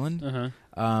Shutter Island.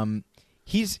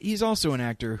 He's also an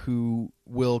actor who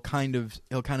he'll kind of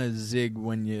zig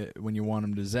when you want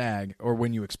him to zag, or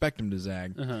when you expect him to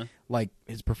zag. Like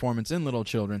his performance in Little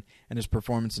Children and his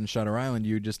performance in Shutter Island,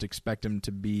 you just expect him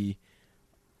to be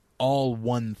all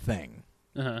one thing.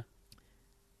 And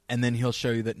then he'll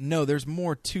show you that no, there's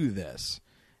more to this.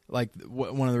 Like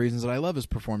one of the reasons that I love his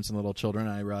performance in Little Children,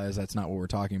 and I realize that's not what we're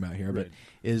talking about here, but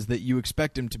is that you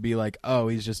expect him to be like, oh,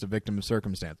 he's just a victim of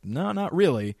circumstance. No, not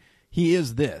really. He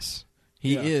is this.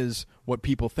 He is what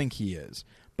people think he is,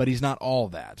 but he's not all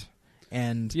that.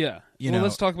 And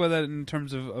let's talk about that in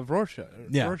terms of Rorschach.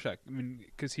 Yeah. Rorschach. I mean,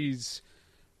 because he's,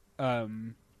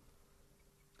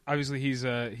 obviously he's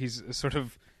a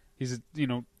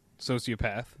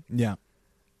sociopath. Yeah.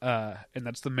 And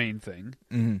that's the main thing.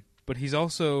 Mm-hmm. But he's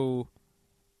also,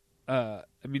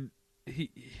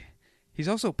 he's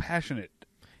also passionate,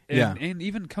 and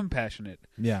even compassionate.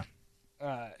 Yeah.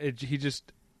 He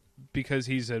just, because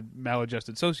he's a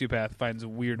maladjusted sociopath, finds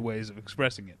weird ways of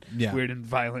expressing it. Yeah. Weird and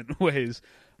violent ways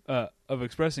of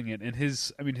expressing it. And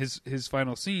his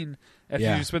final scene,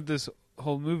 after you spent this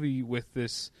whole movie with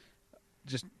this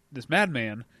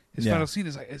madman, his final scene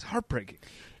is heartbreaking.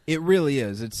 It really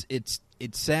is. It's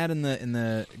sad in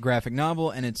the graphic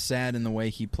novel, and it's sad in the way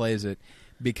he plays it,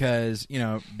 because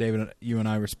David, you and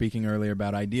I were speaking earlier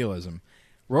about idealism.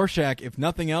 Rorschach, if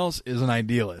nothing else, is an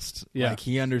idealist. Yeah. Like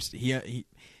he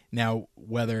now,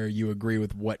 whether you agree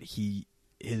with what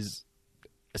his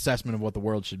assessment of what the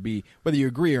world should be, whether you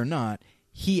agree or not,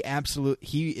 he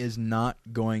is not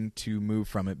going to move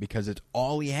from it, because it's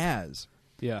all he has.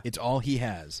 Yeah. It's all he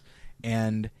has.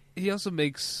 And he also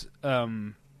makes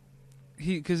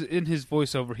because in his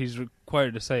voiceover he's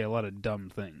required to say a lot of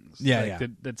dumb things.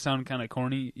 That sound kind of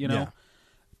corny,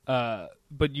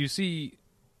 but you see,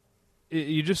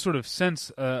 you just sort of sense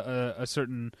a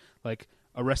certain like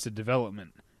Arrested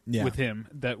Development with him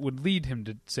that would lead him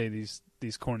to say these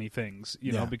corny things,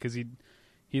 because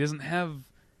he doesn't have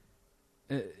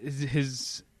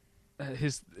his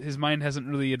mind hasn't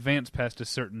really advanced past a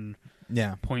certain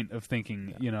point of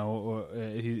thinking. You know, or,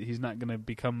 he's not going to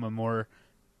become a more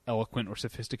eloquent or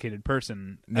sophisticated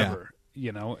person ever.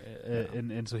 You know,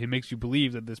 and so he makes you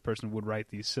believe that this person would write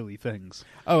these silly things.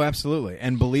 Oh, absolutely,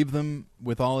 and believe them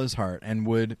with all his heart, and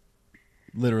would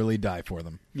literally die for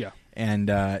them. Yeah, and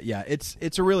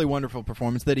it's a really wonderful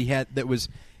performance that he had. It was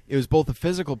both a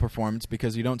physical performance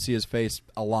because you don't see his face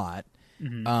a lot,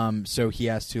 so he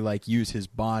has to like use his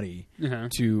body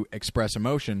to express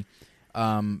emotion.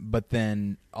 But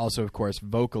then also, of course,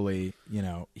 vocally, you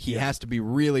know, he has to be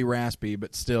really raspy,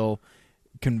 but still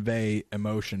convey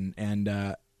emotion, and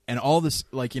all this,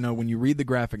 like, you know, when you read the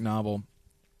graphic novel,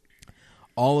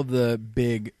 all of the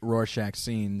big Rorschach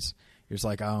scenes, you're just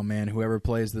like, oh man, whoever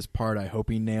plays this part, I hope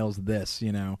he nails this,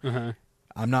 you know.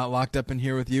 I'm not locked up in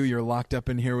here with you, you're locked up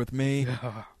in here with me.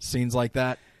 Scenes like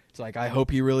that, it's like, I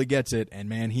hope he really gets it, and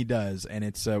man, he does, and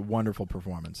it's a wonderful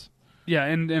performance. Yeah,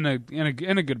 and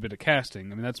a good bit of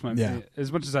casting. I mean, that's my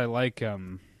as much as I like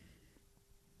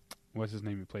what's his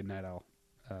name who played Night Owl?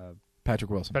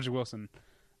 Patrick Wilson.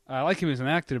 I like him as an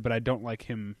actor, but I don't like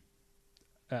him.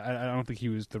 I don't think he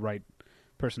was the right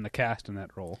person to cast in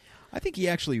that role. I think he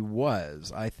actually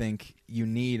was. I think you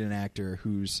need an actor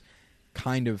who's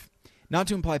kind of, not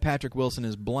to imply Patrick Wilson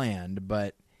is bland,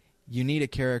 but you need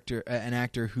an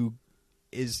actor who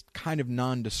is kind of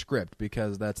nondescript,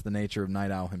 because that's the nature of Night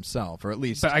Owl himself, or at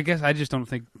least. But I guess I just don't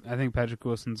think. I think Patrick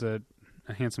Wilson's a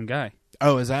handsome guy.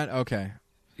 Oh, is that okay?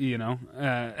 You know.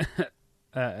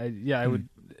 I would,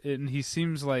 and he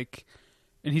seems like,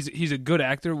 and he's a good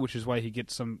actor, which is why he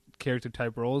gets some character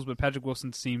type roles. But Patrick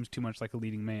Wilson seems too much like a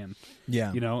leading man.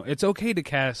 Yeah, you know, it's okay to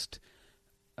cast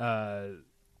Silk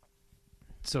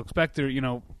Spectre. You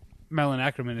know, Malin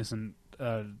Ackerman isn't,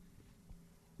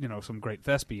 you know, some great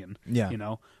thespian. Yeah, you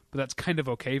know, but that's kind of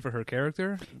okay for her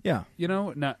character. Yeah, you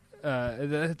know, not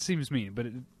that seems mean, but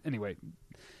anyway,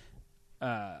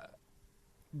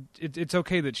 it's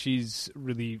okay that she's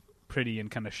really pretty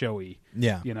and kind of showy.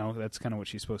 Yeah, you know, that's kind of what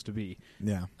she's supposed to be.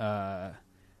 Yeah.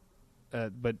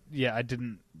 But yeah, I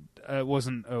didn't. It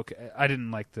wasn't okay. I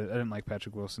didn't like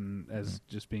Patrick Wilson as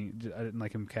just being. I didn't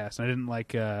like him cast. And I didn't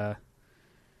like. I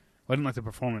didn't like the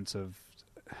performance of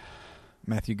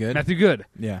Matthew Good.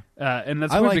 Yeah. And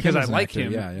that's I weird like because him I as an like actor,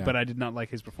 him, but I did not like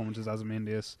his performance as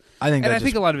Ozymandias. I think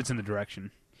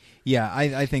Yeah,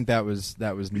 I think that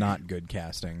was not good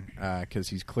casting, because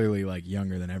he's clearly like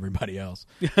younger than everybody else.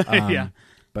 Yeah,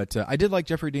 but I did like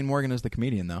Jeffrey Dean Morgan as the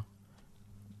comedian, though.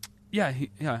 Yeah,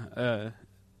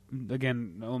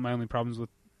 again, my only problems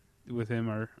with him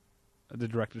are the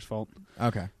director's fault.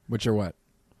 Okay, which are what?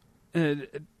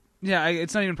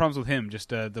 It's not even problems with him. Just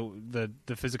the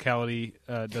physicality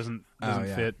doesn't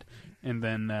fit, and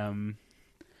then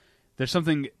there's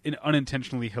something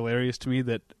unintentionally hilarious to me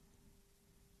that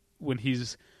when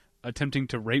he's attempting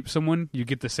to rape someone, you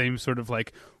get the same sort of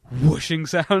like whooshing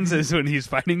sounds as when he's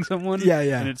fighting someone. Yeah.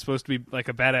 And it's supposed to be like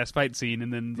a badass fight scene,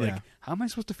 and then like, how am I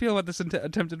supposed to feel about this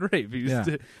attempted rape?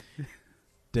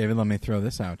 David, let me throw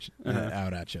this out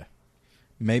at you.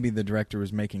 Maybe the director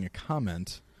was making a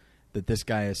comment that this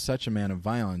guy is such a man of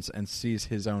violence and sees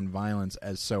his own violence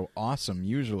as so awesome,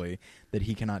 usually, that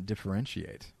he cannot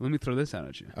differentiate. Let me throw this out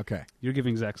at you. Okay. You're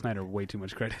giving Zack Snyder way too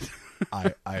much credit.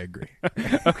 I agree.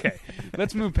 Okay.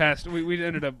 Let's move past. We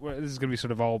ended up. This is going to be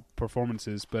sort of all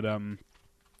performances, but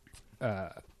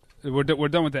we're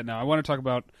done with that now. I want to talk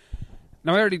about.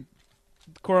 Now,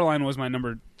 Coraline was my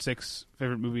number 6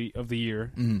 favorite movie of the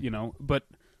year, you know, but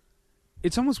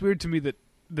it's almost weird to me that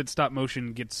stop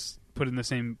motion gets put in the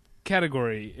same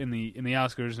category in the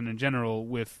Oscars and in general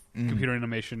with computer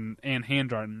animation and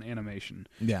hand-drawn animation.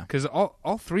 Yeah. Because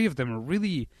all three of them are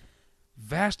really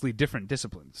vastly different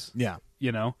disciplines. Yeah.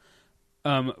 You know?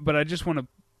 But I just want to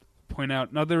point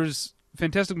out, now there's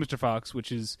Fantastic Mr. Fox,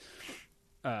 which is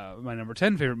my number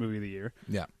 10 favorite movie of the year.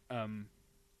 Yeah.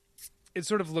 It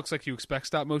sort of looks like you expect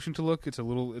stop motion to look. It's a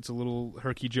little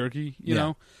herky-jerky, you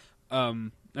know?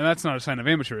 And that's not a sign of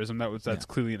amateurism. That's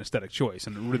clearly an aesthetic choice,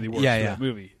 and it really works for that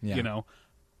movie. Yeah. You know,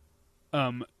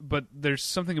 but there's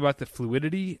something about the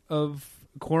fluidity of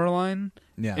Coraline,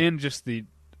 and just the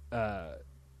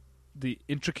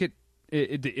intricacy.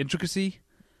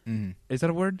 Mm-hmm. Is that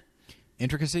a word?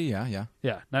 Intricacy, yeah.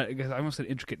 Not, I almost said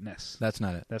intricateness. That's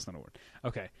not it. That's not a word.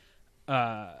 Okay,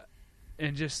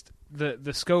 and just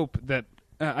the scope that.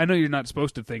 I know you're not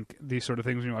supposed to think these sort of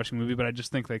things when you're watching a movie, but I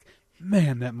just think like,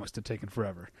 man, that must have taken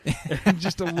forever.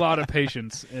 Just a lot of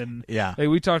patience. And like,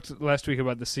 we talked last week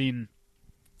about the scene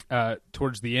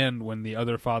towards the end when the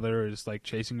other father is like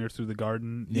chasing her through the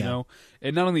garden, you know?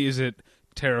 And not only is it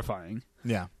terrifying,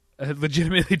 Yeah.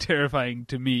 Legitimately terrifying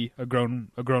to me, a grown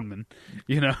man,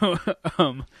 you know.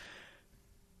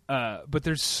 But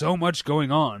there's so much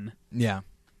going on. Yeah.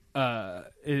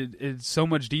 It's so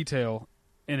much detail,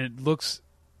 and it looks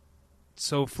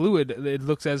so fluid. It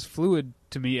looks as fluid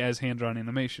to me as hand-drawn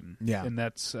animation. Yeah. And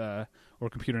that's or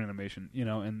computer animation, you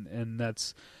know, and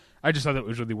that's. I just thought that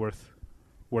was really worth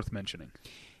mentioning.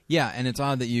 Yeah, and it's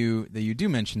odd that you do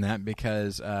mention that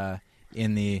because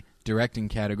in the directing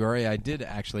category, I did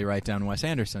actually write down Wes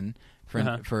Anderson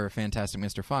for Fantastic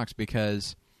Mr. Fox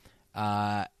because,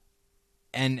 and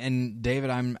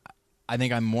David, I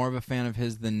think I'm more of a fan of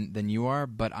his than you are,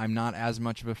 but I'm not as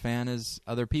much of a fan as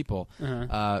other people,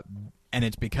 and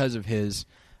it's because of his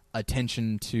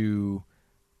attention to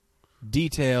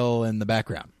detail in the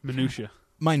background, minutia.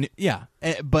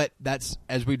 But that's,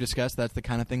 as we've discussed, that's the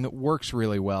kind of thing that works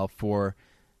really well for,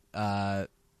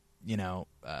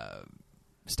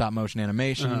 stop motion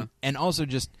animation, and also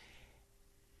just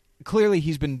clearly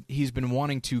he's been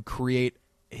wanting to create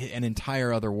an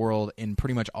entire other world in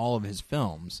pretty much all of his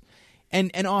films,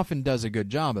 and often does a good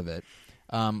job of it,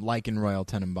 like in Royal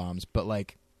Tenenbaums. But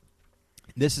like,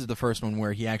 this is the first one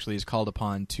where he actually is called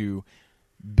upon to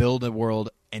build a world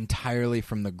entirely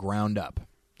from the ground up.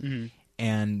 Mm-hmm.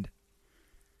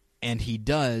 And he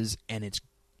does, and it's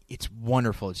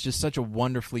wonderful. It's just such a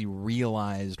wonderfully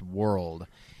realized world,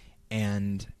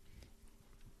 and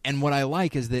what I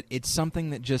like is that it's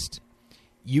something that just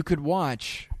you could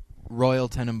watch Royal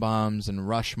Tenenbaums and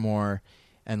Rushmore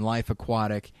and Life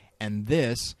Aquatic and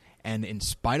this, and in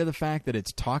spite of the fact that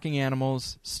it's talking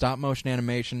animals, stop motion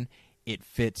animation, it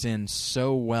fits in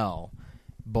so well,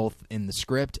 both in the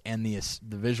script and the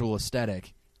visual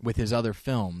aesthetic with his other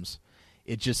films.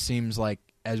 It just seems like,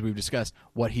 as we've discussed,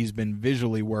 what he's been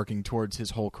visually working towards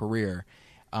his whole career,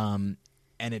 and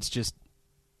it's just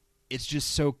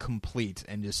so complete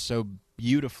and just so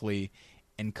beautifully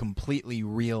and completely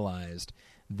realized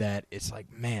that it's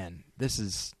like, man, this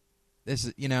is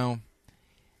you know,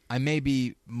 I may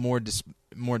be more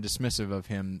dismissive of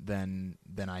him than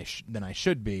I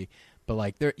should be, but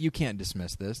like, you can't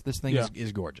dismiss this. This thing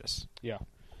is gorgeous. Yeah.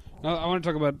 Now, I want to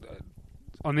talk about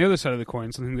on the other side of the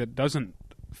coin, something that doesn't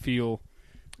feel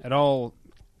at all.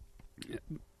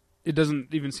 It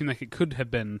doesn't even seem like it could have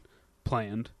been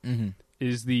planned. Mm-hmm.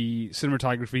 Is the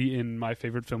cinematography in my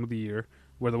favorite film of the year,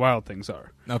 Where the Wild Things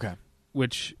Are. Okay.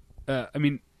 Which, I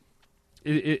mean,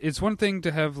 it's one thing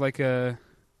to have like a.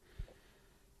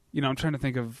 You know, I'm trying to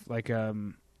think of like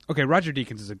okay, Roger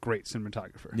Deakins is a great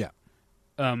cinematographer. Yeah.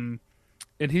 And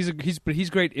he's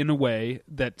great in a way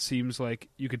that seems like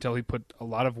you could tell he put a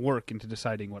lot of work into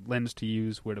deciding what lens to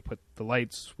use, where to put the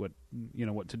lights, what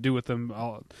to do with them,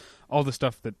 all the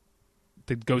stuff that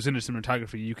goes into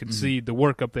cinematography. You can see the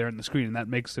work up there on the screen, and that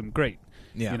makes him great.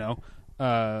 Yeah. You know,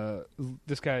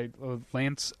 this guy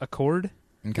Lance Accord,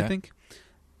 okay. I think.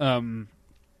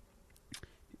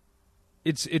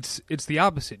 It's the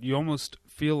opposite. You almost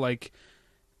feel like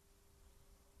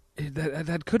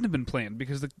that couldn't have been planned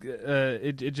because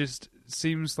it just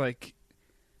seems like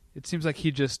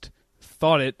he just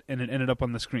thought it and it ended up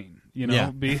on the screen. You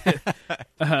know, because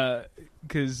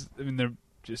I mean they're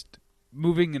just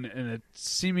moving in a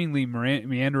seemingly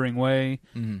meandering way,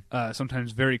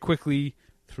 sometimes very quickly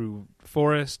through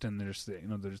forest, and there's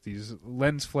these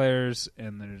lens flares,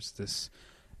 and there's this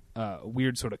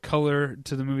weird sort of color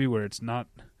to the movie where it's not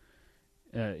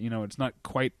it's not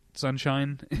quite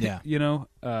sunshine. Yeah.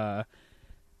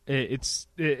 It's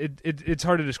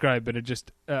hard to describe, but it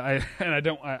just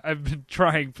I've been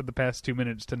trying for the past 2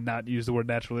 minutes to not use the word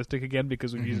naturalistic again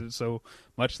because we've used it so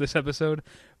much this episode,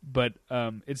 but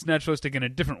it's naturalistic in a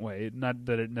different way. Not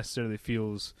that it necessarily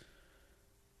feels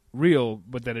real,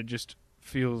 but that it just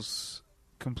feels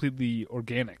completely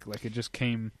organic. Like it just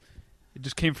came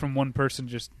from one person.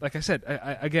 Just like I said,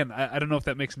 I don't know if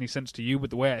that makes any sense to you, but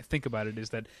the way I think about it is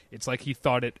that it's like he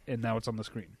thought it, and now it's on the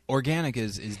screen. Organic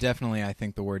is definitely, I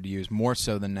think, the word to use, more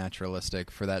so than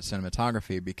naturalistic for that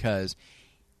cinematography, because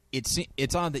it's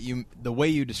odd that the way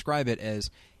you describe it as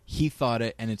he thought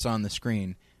it and it's on the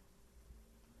screen,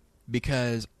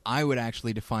 because I would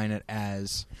actually define it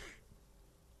as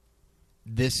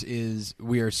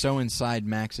we are so inside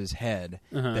Max's head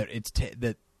that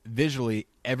that visually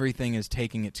everything is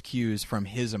taking its cues from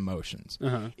his emotions.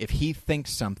 If he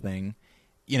thinks something,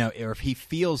 or if he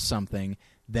feels something,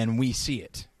 then we see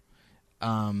it.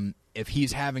 If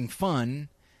he's having fun,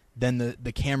 then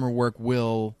the camera work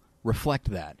will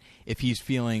reflect that. If he's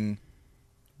feeling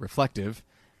reflective,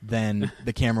 then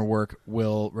the camera work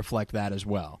will reflect that as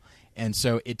well. And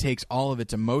so it takes all of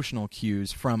its emotional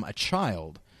cues from a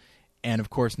child, and of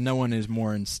course no one is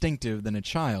more instinctive than a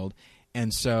child,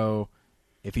 and so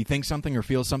If he thinks something or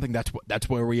feels something, that's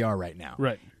where we are right now.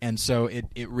 Right. And so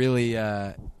it really,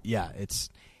 it's,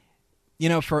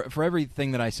 for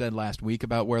everything that I said last week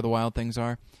about Where the Wild Things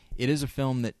Are, it is a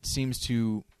film that seems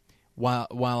to,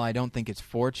 while I don't think it's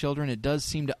for children, it does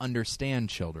seem to understand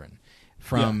children.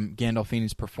 From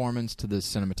Gandolfini's performance to the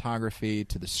cinematography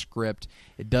to the script,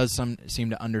 it does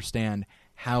seem to understand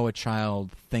how a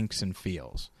child thinks and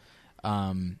feels.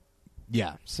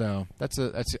 So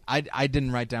I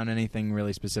didn't write down anything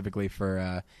really specifically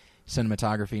for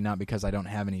cinematography, not because I don't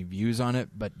have any views on it,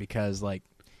 but because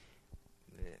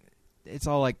it's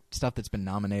all stuff that's been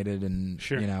nominated and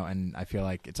and I feel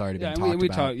like it's already been talked about.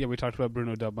 We talked about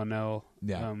Bruno Del Bonell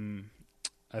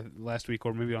last week,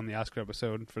 or maybe on the Oscar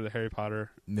episode for the Harry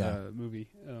Potter movie.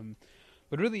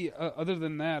 But really, other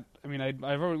than that, I mean,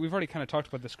 we've already kind of talked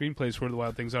about the screenplays Where the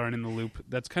Wild Things Are and In the Loop.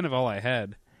 That's kind of all I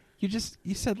had. You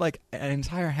said an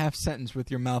entire half sentence with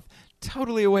your mouth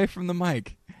totally away from the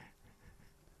mic.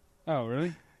 Oh,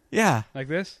 really? Yeah. Like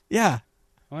this? Yeah.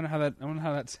 I wonder how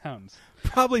that sounds.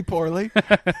 Probably poorly.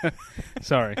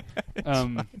 Sorry.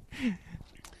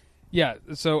 Yeah.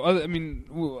 So I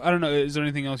don't know. Is there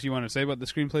anything else you want to say about the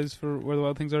screenplays for Where the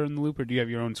Wild Things Are in the Loop, or do you have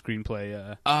your own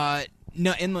screenplay?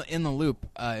 No. In the Loop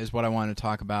is what I wanted to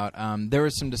talk about. There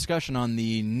was some discussion on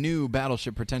the new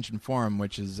Battleship Pretension forum,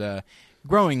 which is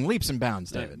growing leaps and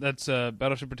bounds, David. That's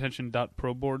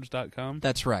battleshippretension.proboards.com.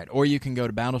 That's right. Or you can go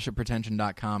to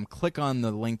battleshippretension.com, click on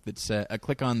the link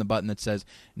click on the button that says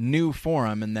New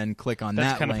Forum, and then click on that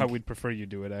link. That's kind of how we'd prefer you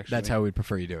do it, actually. That's how we'd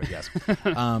prefer you do it, yes.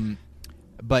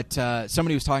 But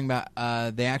somebody was talking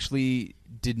about they actually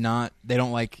they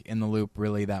don't like In the Loop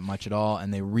really that much at all,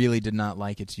 and they really did not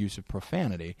like its use of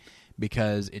profanity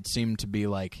because it seemed to be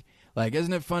like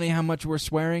isn't it funny how much we're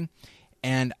swearing?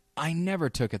 And I never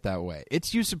took it that way.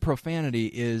 Its use of profanity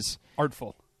is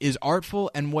artful,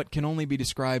 and what can only be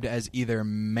described as either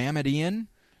Mamadian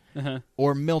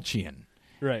or Milchian.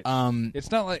 Right. It's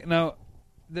not like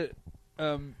there's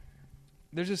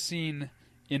a scene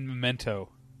in Memento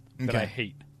that I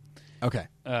hate. Okay.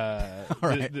 All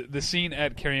right. The scene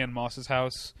at Carrie-Anne Moss's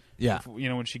house. Yeah.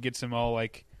 When she gets him all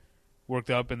worked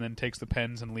up and then takes the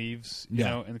pens and leaves. You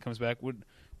know, and comes back. When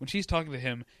she's talking to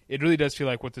him, it really does feel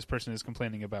like what this person is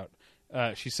complaining about.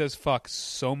 She says "fuck"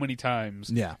 so many times,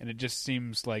 and it just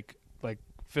seems like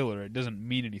filler. It doesn't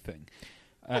mean anything.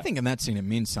 I think in that scene it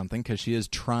means something because she is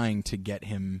trying to get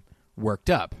him worked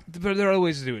up. But there are other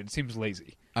ways to do it. It seems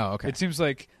lazy. Oh, okay. It seems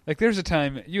like there's a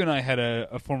time you and I had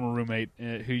a former roommate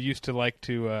who used to like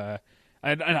to. I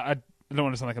don't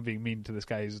want to sound like I'm being mean to this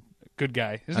guy. He's a good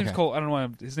guy. His name's Cole. I don't know why.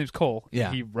 His name's Cole.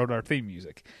 Yeah. He wrote our theme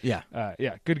music. Yeah.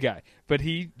 Good guy. But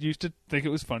he used to think it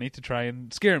was funny to try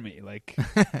and scare me,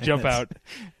 jump out.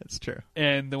 That's true.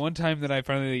 And the one time that I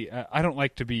finally, I don't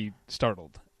like to be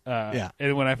startled.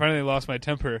 And when I finally lost my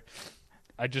temper,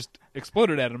 I just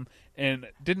exploded at him and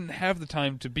didn't have the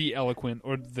time to be eloquent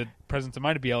or the presence of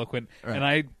mind to be eloquent. Right. And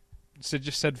I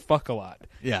just said "fuck" a lot.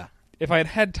 Yeah. If I had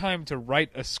had time to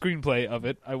write a screenplay of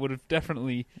it, I would have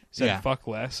definitely said "fuck"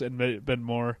 less and been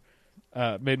more,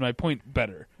 made my point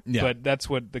better. Yeah. But that's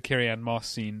what the Carrie-Anne Moss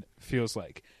scene feels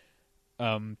like.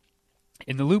 In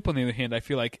The Loop, on the other hand, I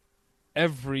feel like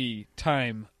every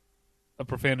time a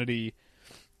profanity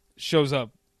shows up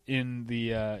in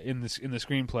the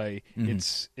screenplay,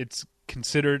 it's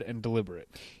considered and deliberate.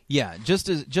 Yeah, just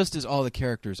as all the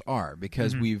characters are,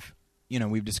 because we've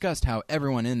discussed how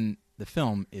everyone in the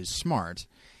film is smart,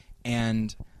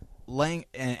 and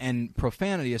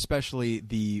profanity,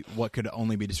 especially what could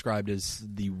only be described as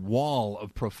the wall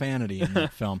of profanity in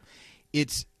that film.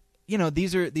 It's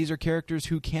these are characters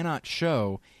who cannot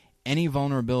show any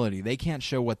vulnerability. They can't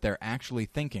show what they're actually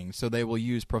thinking, so they will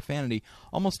use profanity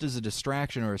almost as a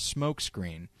distraction or a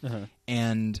smokescreen,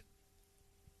 and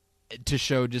to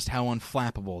show just how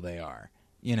unflappable they are.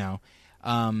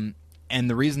 And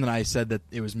the reason that I said that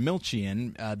it was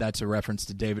Milchian, that's a reference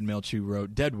to David Milch, who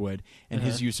wrote Deadwood, and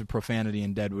his use of profanity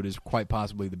in Deadwood is quite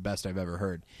possibly the best I've ever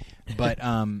heard. But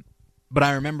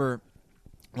I remember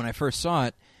when I first saw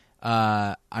it,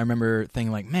 I remember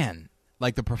thinking man,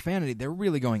 the profanity, they're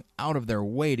really going out of their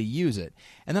way to use it.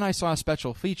 And then I saw a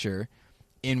special feature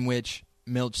in which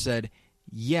Milch said,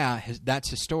 that's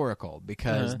historical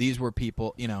because these were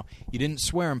people, you didn't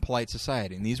swear in polite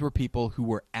society, and these were people who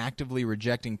were actively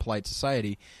rejecting polite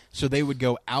society, so they would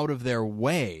go out of their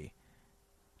way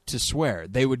to swear.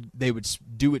 They would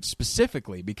do it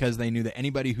specifically because they knew that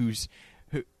anybody who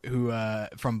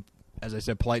from, as I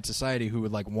said, polite society, who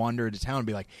would wander into town and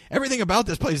be like, everything about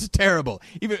this place is terrible.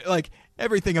 Even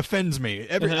everything offends me.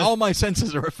 All my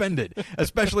senses are offended,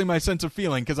 especially my sense of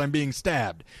feeling because I'm being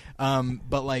stabbed.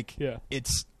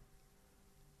 It's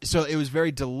So it was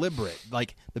very deliberate.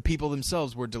 Like, the people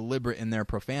themselves were deliberate in their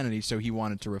profanity, so he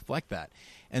wanted to reflect that.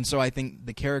 And so I think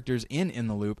the characters in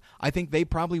the Loop, I think they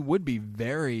probably would be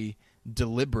very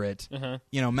deliberate.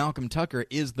 You know, Malcolm Tucker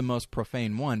is the most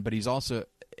profane one, but he's also,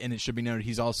 and it should be noted,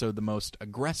 he's also the most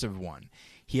aggressive one.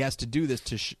 He has to do this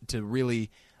to really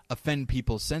offend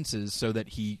people's senses so that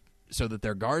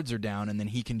their guards are down, and then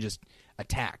he can just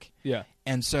attack. Yeah.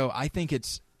 And so I think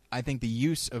the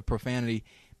use of profanity,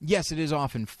 yes, it is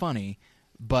often funny,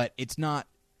 but it's not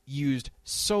used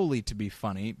solely to be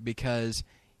funny, because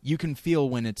you can feel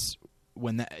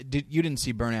you didn't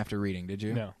see Burn After Reading, did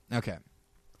you? No. Okay.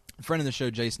 A friend of the show,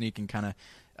 Jay Sneakin, kind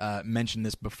of mentioned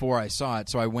this before I saw it,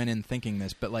 so I went in thinking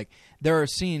this. But like,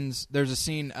 there's a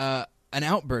scene, an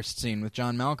outburst scene with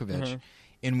John Malkovich,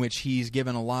 in which he's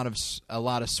given a lot of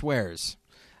swears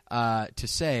to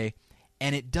say,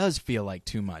 and it does feel like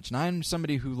too much. And I'm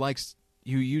somebody who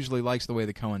usually likes the way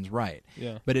the Coens write.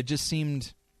 Yeah. But it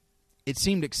seemed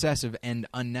excessive and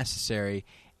unnecessary,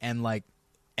 and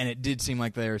it did seem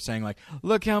like they were saying, like,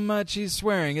 look how much he's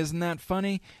swearing, isn't that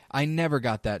funny? I never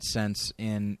got that sense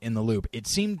in the Loop. It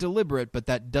seemed deliberate, but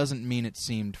that doesn't mean it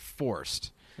seemed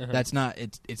forced. That's not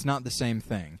it's not the same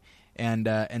thing.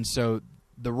 And so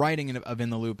the writing of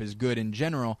In the Loop is good in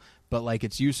general, but like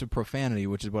its use of profanity,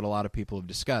 which is what a lot of people have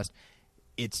discussed,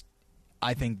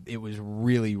 I think it was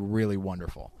really, really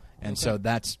wonderful. And so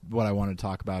that's what I want to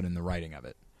talk about in the writing of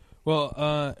it.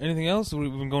 Well, anything else?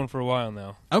 We've been going for a while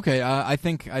now. Okay, I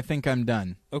think I'm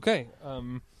done. Okay.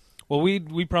 Well,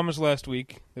 we promised last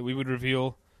week that we would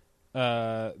reveal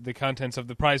the contents of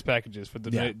the prize packages for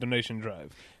the donation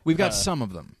drive. We've got some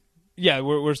of them. Yeah,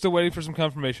 we're still waiting for some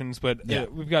confirmations, but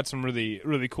we've got some really,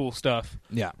 really cool stuff.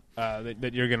 Yeah.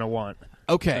 That you're gonna want.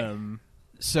 Okay.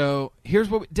 So here's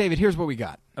what we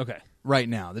got. Okay. Right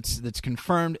now, that's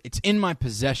confirmed. It's in my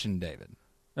possession, David.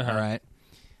 All right.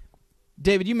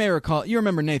 David, you may recall. You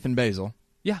remember Nathan Basil?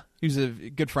 Yeah, he was a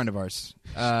good friend of ours.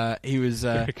 He was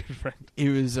very good friend. He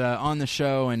was on the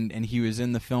show, and he was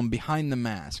in the film Behind the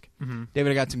Mask.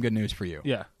 David, I got some good news for you.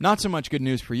 Yeah, not so much good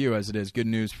news for you as it is good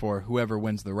news for whoever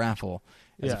wins the raffle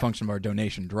as a function of our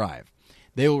donation drive.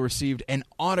 They will receive an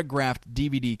autographed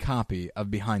DVD copy of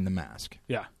Behind the Mask.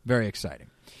 Yeah, very exciting.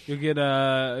 You'll get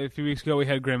a few weeks ago we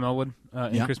had Graham Elwood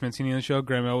and Chris Mancini on the show.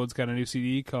 Graham Elwood's got a new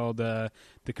CD called "The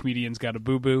Comedian's Got a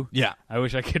Boo Boo." Yeah, I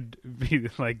wish I could be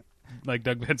like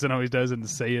Doug Benson always does and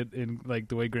say it in like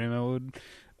the way Graham Elwood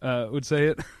would say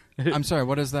it. I'm sorry,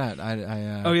 what is that?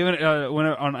 Oh, yeah,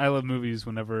 on I Love Movies,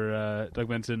 whenever Doug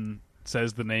Benson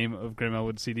says the name of Graham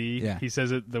Elwood's CD, he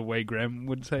says it the way Graham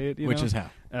would say it. Which is how?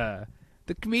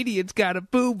 The comedian's got a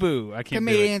boo boo. I can't.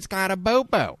 Comedian's got a boo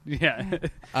boo. Yeah.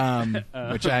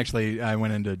 Which actually I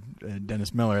went into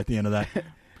Dennis Miller at the end of that.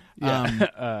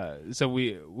 Yeah. So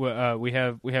we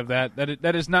have that.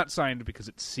 That is not signed because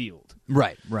it's sealed.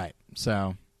 Right.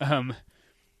 So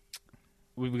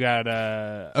we've got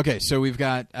okay, so we've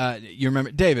got you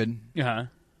remember David? Uh-huh.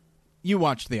 You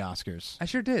watched the Oscars. I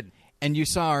sure did. And you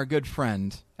saw our good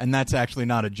friend, and that's actually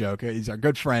not a joke. He's our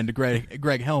good friend, Greg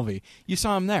Helvey. You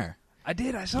saw him there. I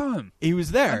did. I saw him. He was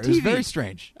there. It was very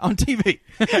strange. On TV.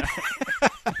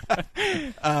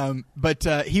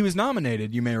 But he was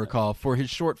nominated, you may recall, for his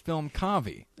short film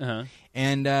Kavi. Uh-huh.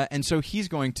 And so he's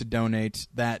going to donate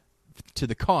that to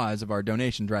the cause of our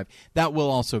donation drive. That will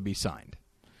also be signed.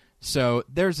 So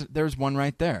there's one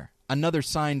right there. Another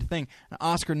signed thing. An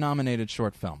Oscar-nominated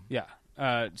short film. Yeah.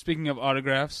 Speaking of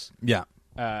autographs. Yeah.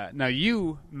 Now,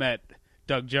 you met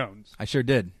Doug Jones. I sure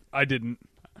did. I didn't.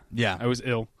 Yeah. I was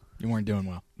ill. You weren't doing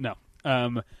well. No.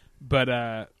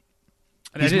 But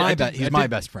he's my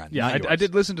best friend. Yeah, I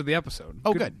did listen to the episode.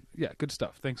 Oh, good. Yeah, good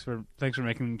stuff. Thanks for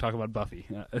making me talk about Buffy.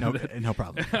 No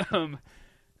problem.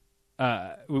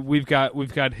 We've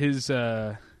got his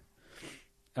film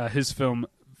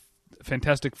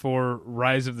Fantastic Four: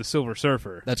 Rise of the Silver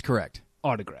Surfer. That's correct.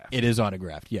 Autographed. It is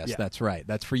autographed. Yes, That's right.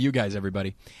 That's for you guys,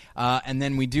 everybody. And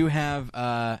then we do have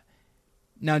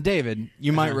now, David.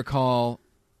 You might recall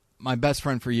my best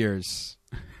friend for years,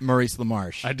 Maurice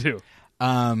LaMarche. I do.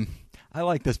 I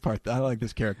like this part. I like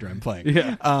this character I'm playing.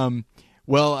 Yeah.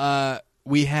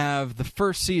 We have the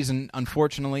first season,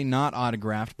 unfortunately not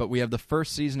autographed, but we have the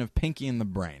first season of Pinky and the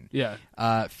Brain. Yeah.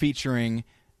 Featuring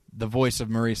the voice of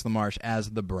Maurice LaMarche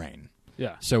as the Brain.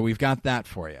 Yeah. So we've got that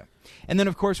for you. And then,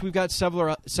 of course, we've got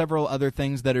several other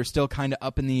things that are still kind of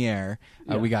up in the air.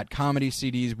 We got comedy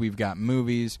CDs. We've got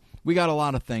movies. We got a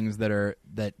lot of things that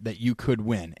you could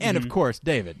win. And, of course,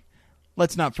 David,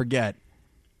 let's not forget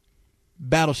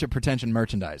Battleship Pretension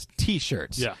merchandise,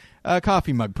 T-shirts, a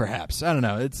coffee mug, perhaps. I don't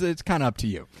know. It's kind of up to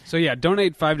you. So, yeah,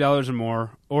 donate $5 or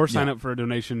more or sign up for a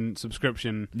donation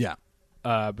subscription. Yeah.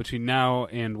 between now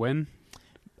and when?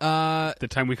 The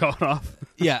time we call it off?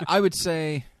 Yeah, I would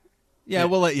say... Yeah,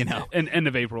 we'll let you know. End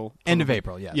of April. End of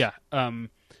April, yes. Yeah.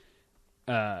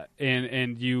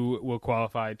 And you will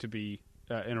qualify to be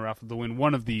in a raffle to win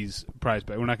one of these prize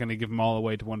bags. We're not going to give them all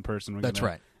away to one person. That's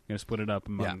right. We're going to split it up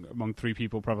among 3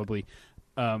 people, probably.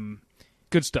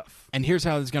 Good stuff. And here's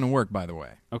how this is going to work, by the way.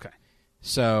 Okay.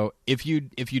 So if you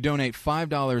donate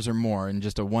 $5 or more in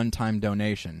just a one-time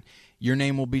donation, your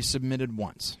name will be submitted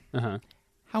once. Uh-huh.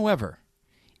 However,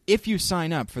 if you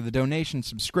sign up for the donation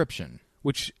subscription,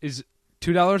 which is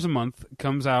 $2 a month,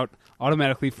 comes out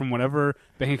automatically from whatever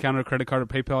bank account or credit card or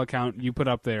PayPal account you put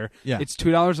up there. Yeah. It's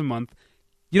 $2 a month.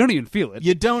 You don't even feel it.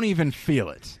 You don't even feel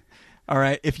it. All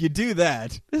right? If you do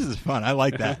that, this is fun. I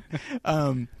like that.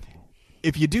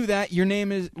 If you do that, your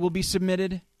name will be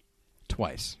submitted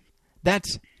twice.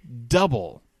 That's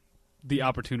double the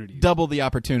opportunities. Double the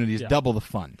opportunities, double the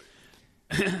fun.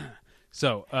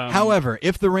 So, however,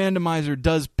 if the randomizer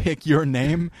does pick your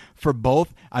name for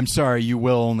both, I'm sorry, you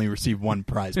will only receive one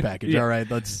prize package. All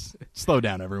right, let's slow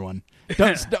down, everyone.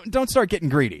 Don't start getting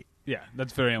greedy. Yeah,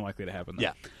 that's very unlikely to happen, though.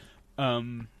 Yeah.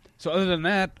 So other than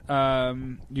that,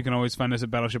 you can always find us at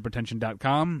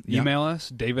battleshipretention.com. Yep. Email us,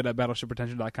 David at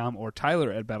battleshipretention.com or Tyler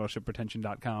at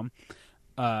battleshipretention.com.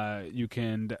 You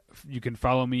can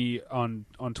follow me on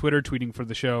Twitter, tweeting for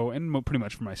the show, and pretty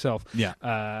much for myself.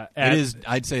 Yeah, it is.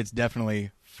 I'd say it's definitely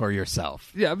for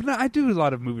yourself. Yeah, but I do a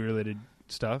lot of movie related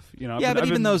stuff. Yeah, but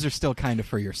even those are still kind of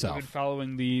for yourself. I've been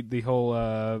following the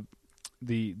whole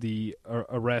the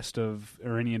arrest of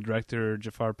Iranian director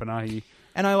Jafar Panahi,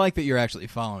 and I like that you're actually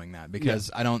following that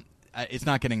because it's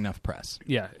not getting enough press.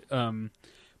 Yeah.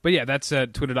 But yeah, that's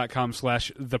at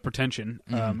twitter.com/thepretension.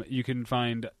 Mm-hmm. You can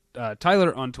find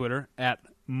Tyler on Twitter at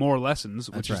More Lessons,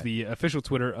 which is right. the official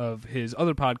Twitter of his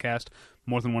other podcast,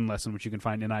 More Than One Lesson, which you can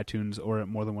find in iTunes or at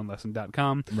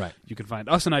morethanonelesson.com. Right. You can find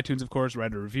us on iTunes, of course,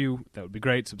 write a review. That would be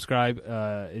great. Subscribe.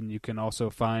 And you can also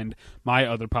find my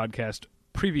other podcast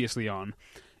previously on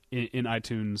in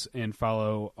iTunes and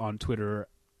follow on Twitter,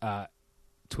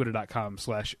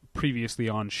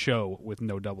 twitter.com/previously-on-show with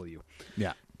no W.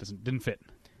 Yeah. Didn't fit.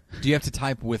 Do you have to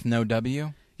type with no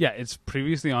W? Yeah, it's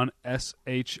previously on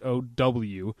SHOW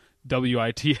WITHO.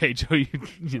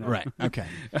 Right. Okay.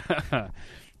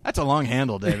 That's a long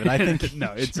handle, David. I think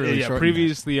no, it's really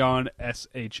previously on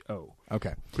SHO.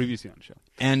 Okay. Previously on show.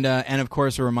 And of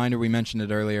course, a reminder, we mentioned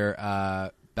it earlier,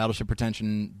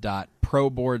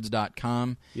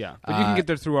 battleshippretension.proboards.com. Yeah, but you can get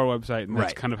there through our website, and that's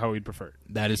right. kind of how we'd prefer it.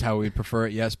 That is how we'd prefer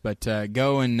it, yes. But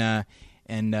go and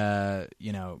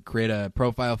create a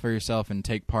profile for yourself and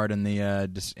take part in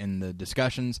the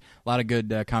discussions. A lot of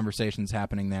good conversations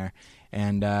happening there.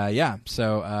 And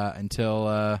so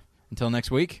until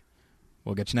next week,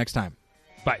 we'll get you next time.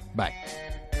 Bye. Bye.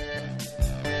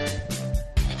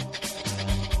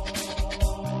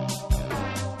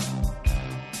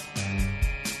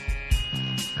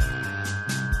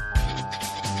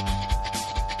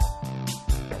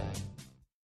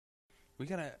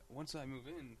 Once I move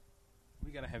in,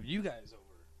 we gotta have you guys over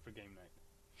for game night.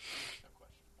 No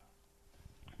question about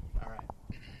it. All right.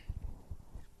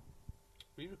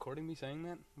 Were you recording me saying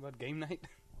that about game night?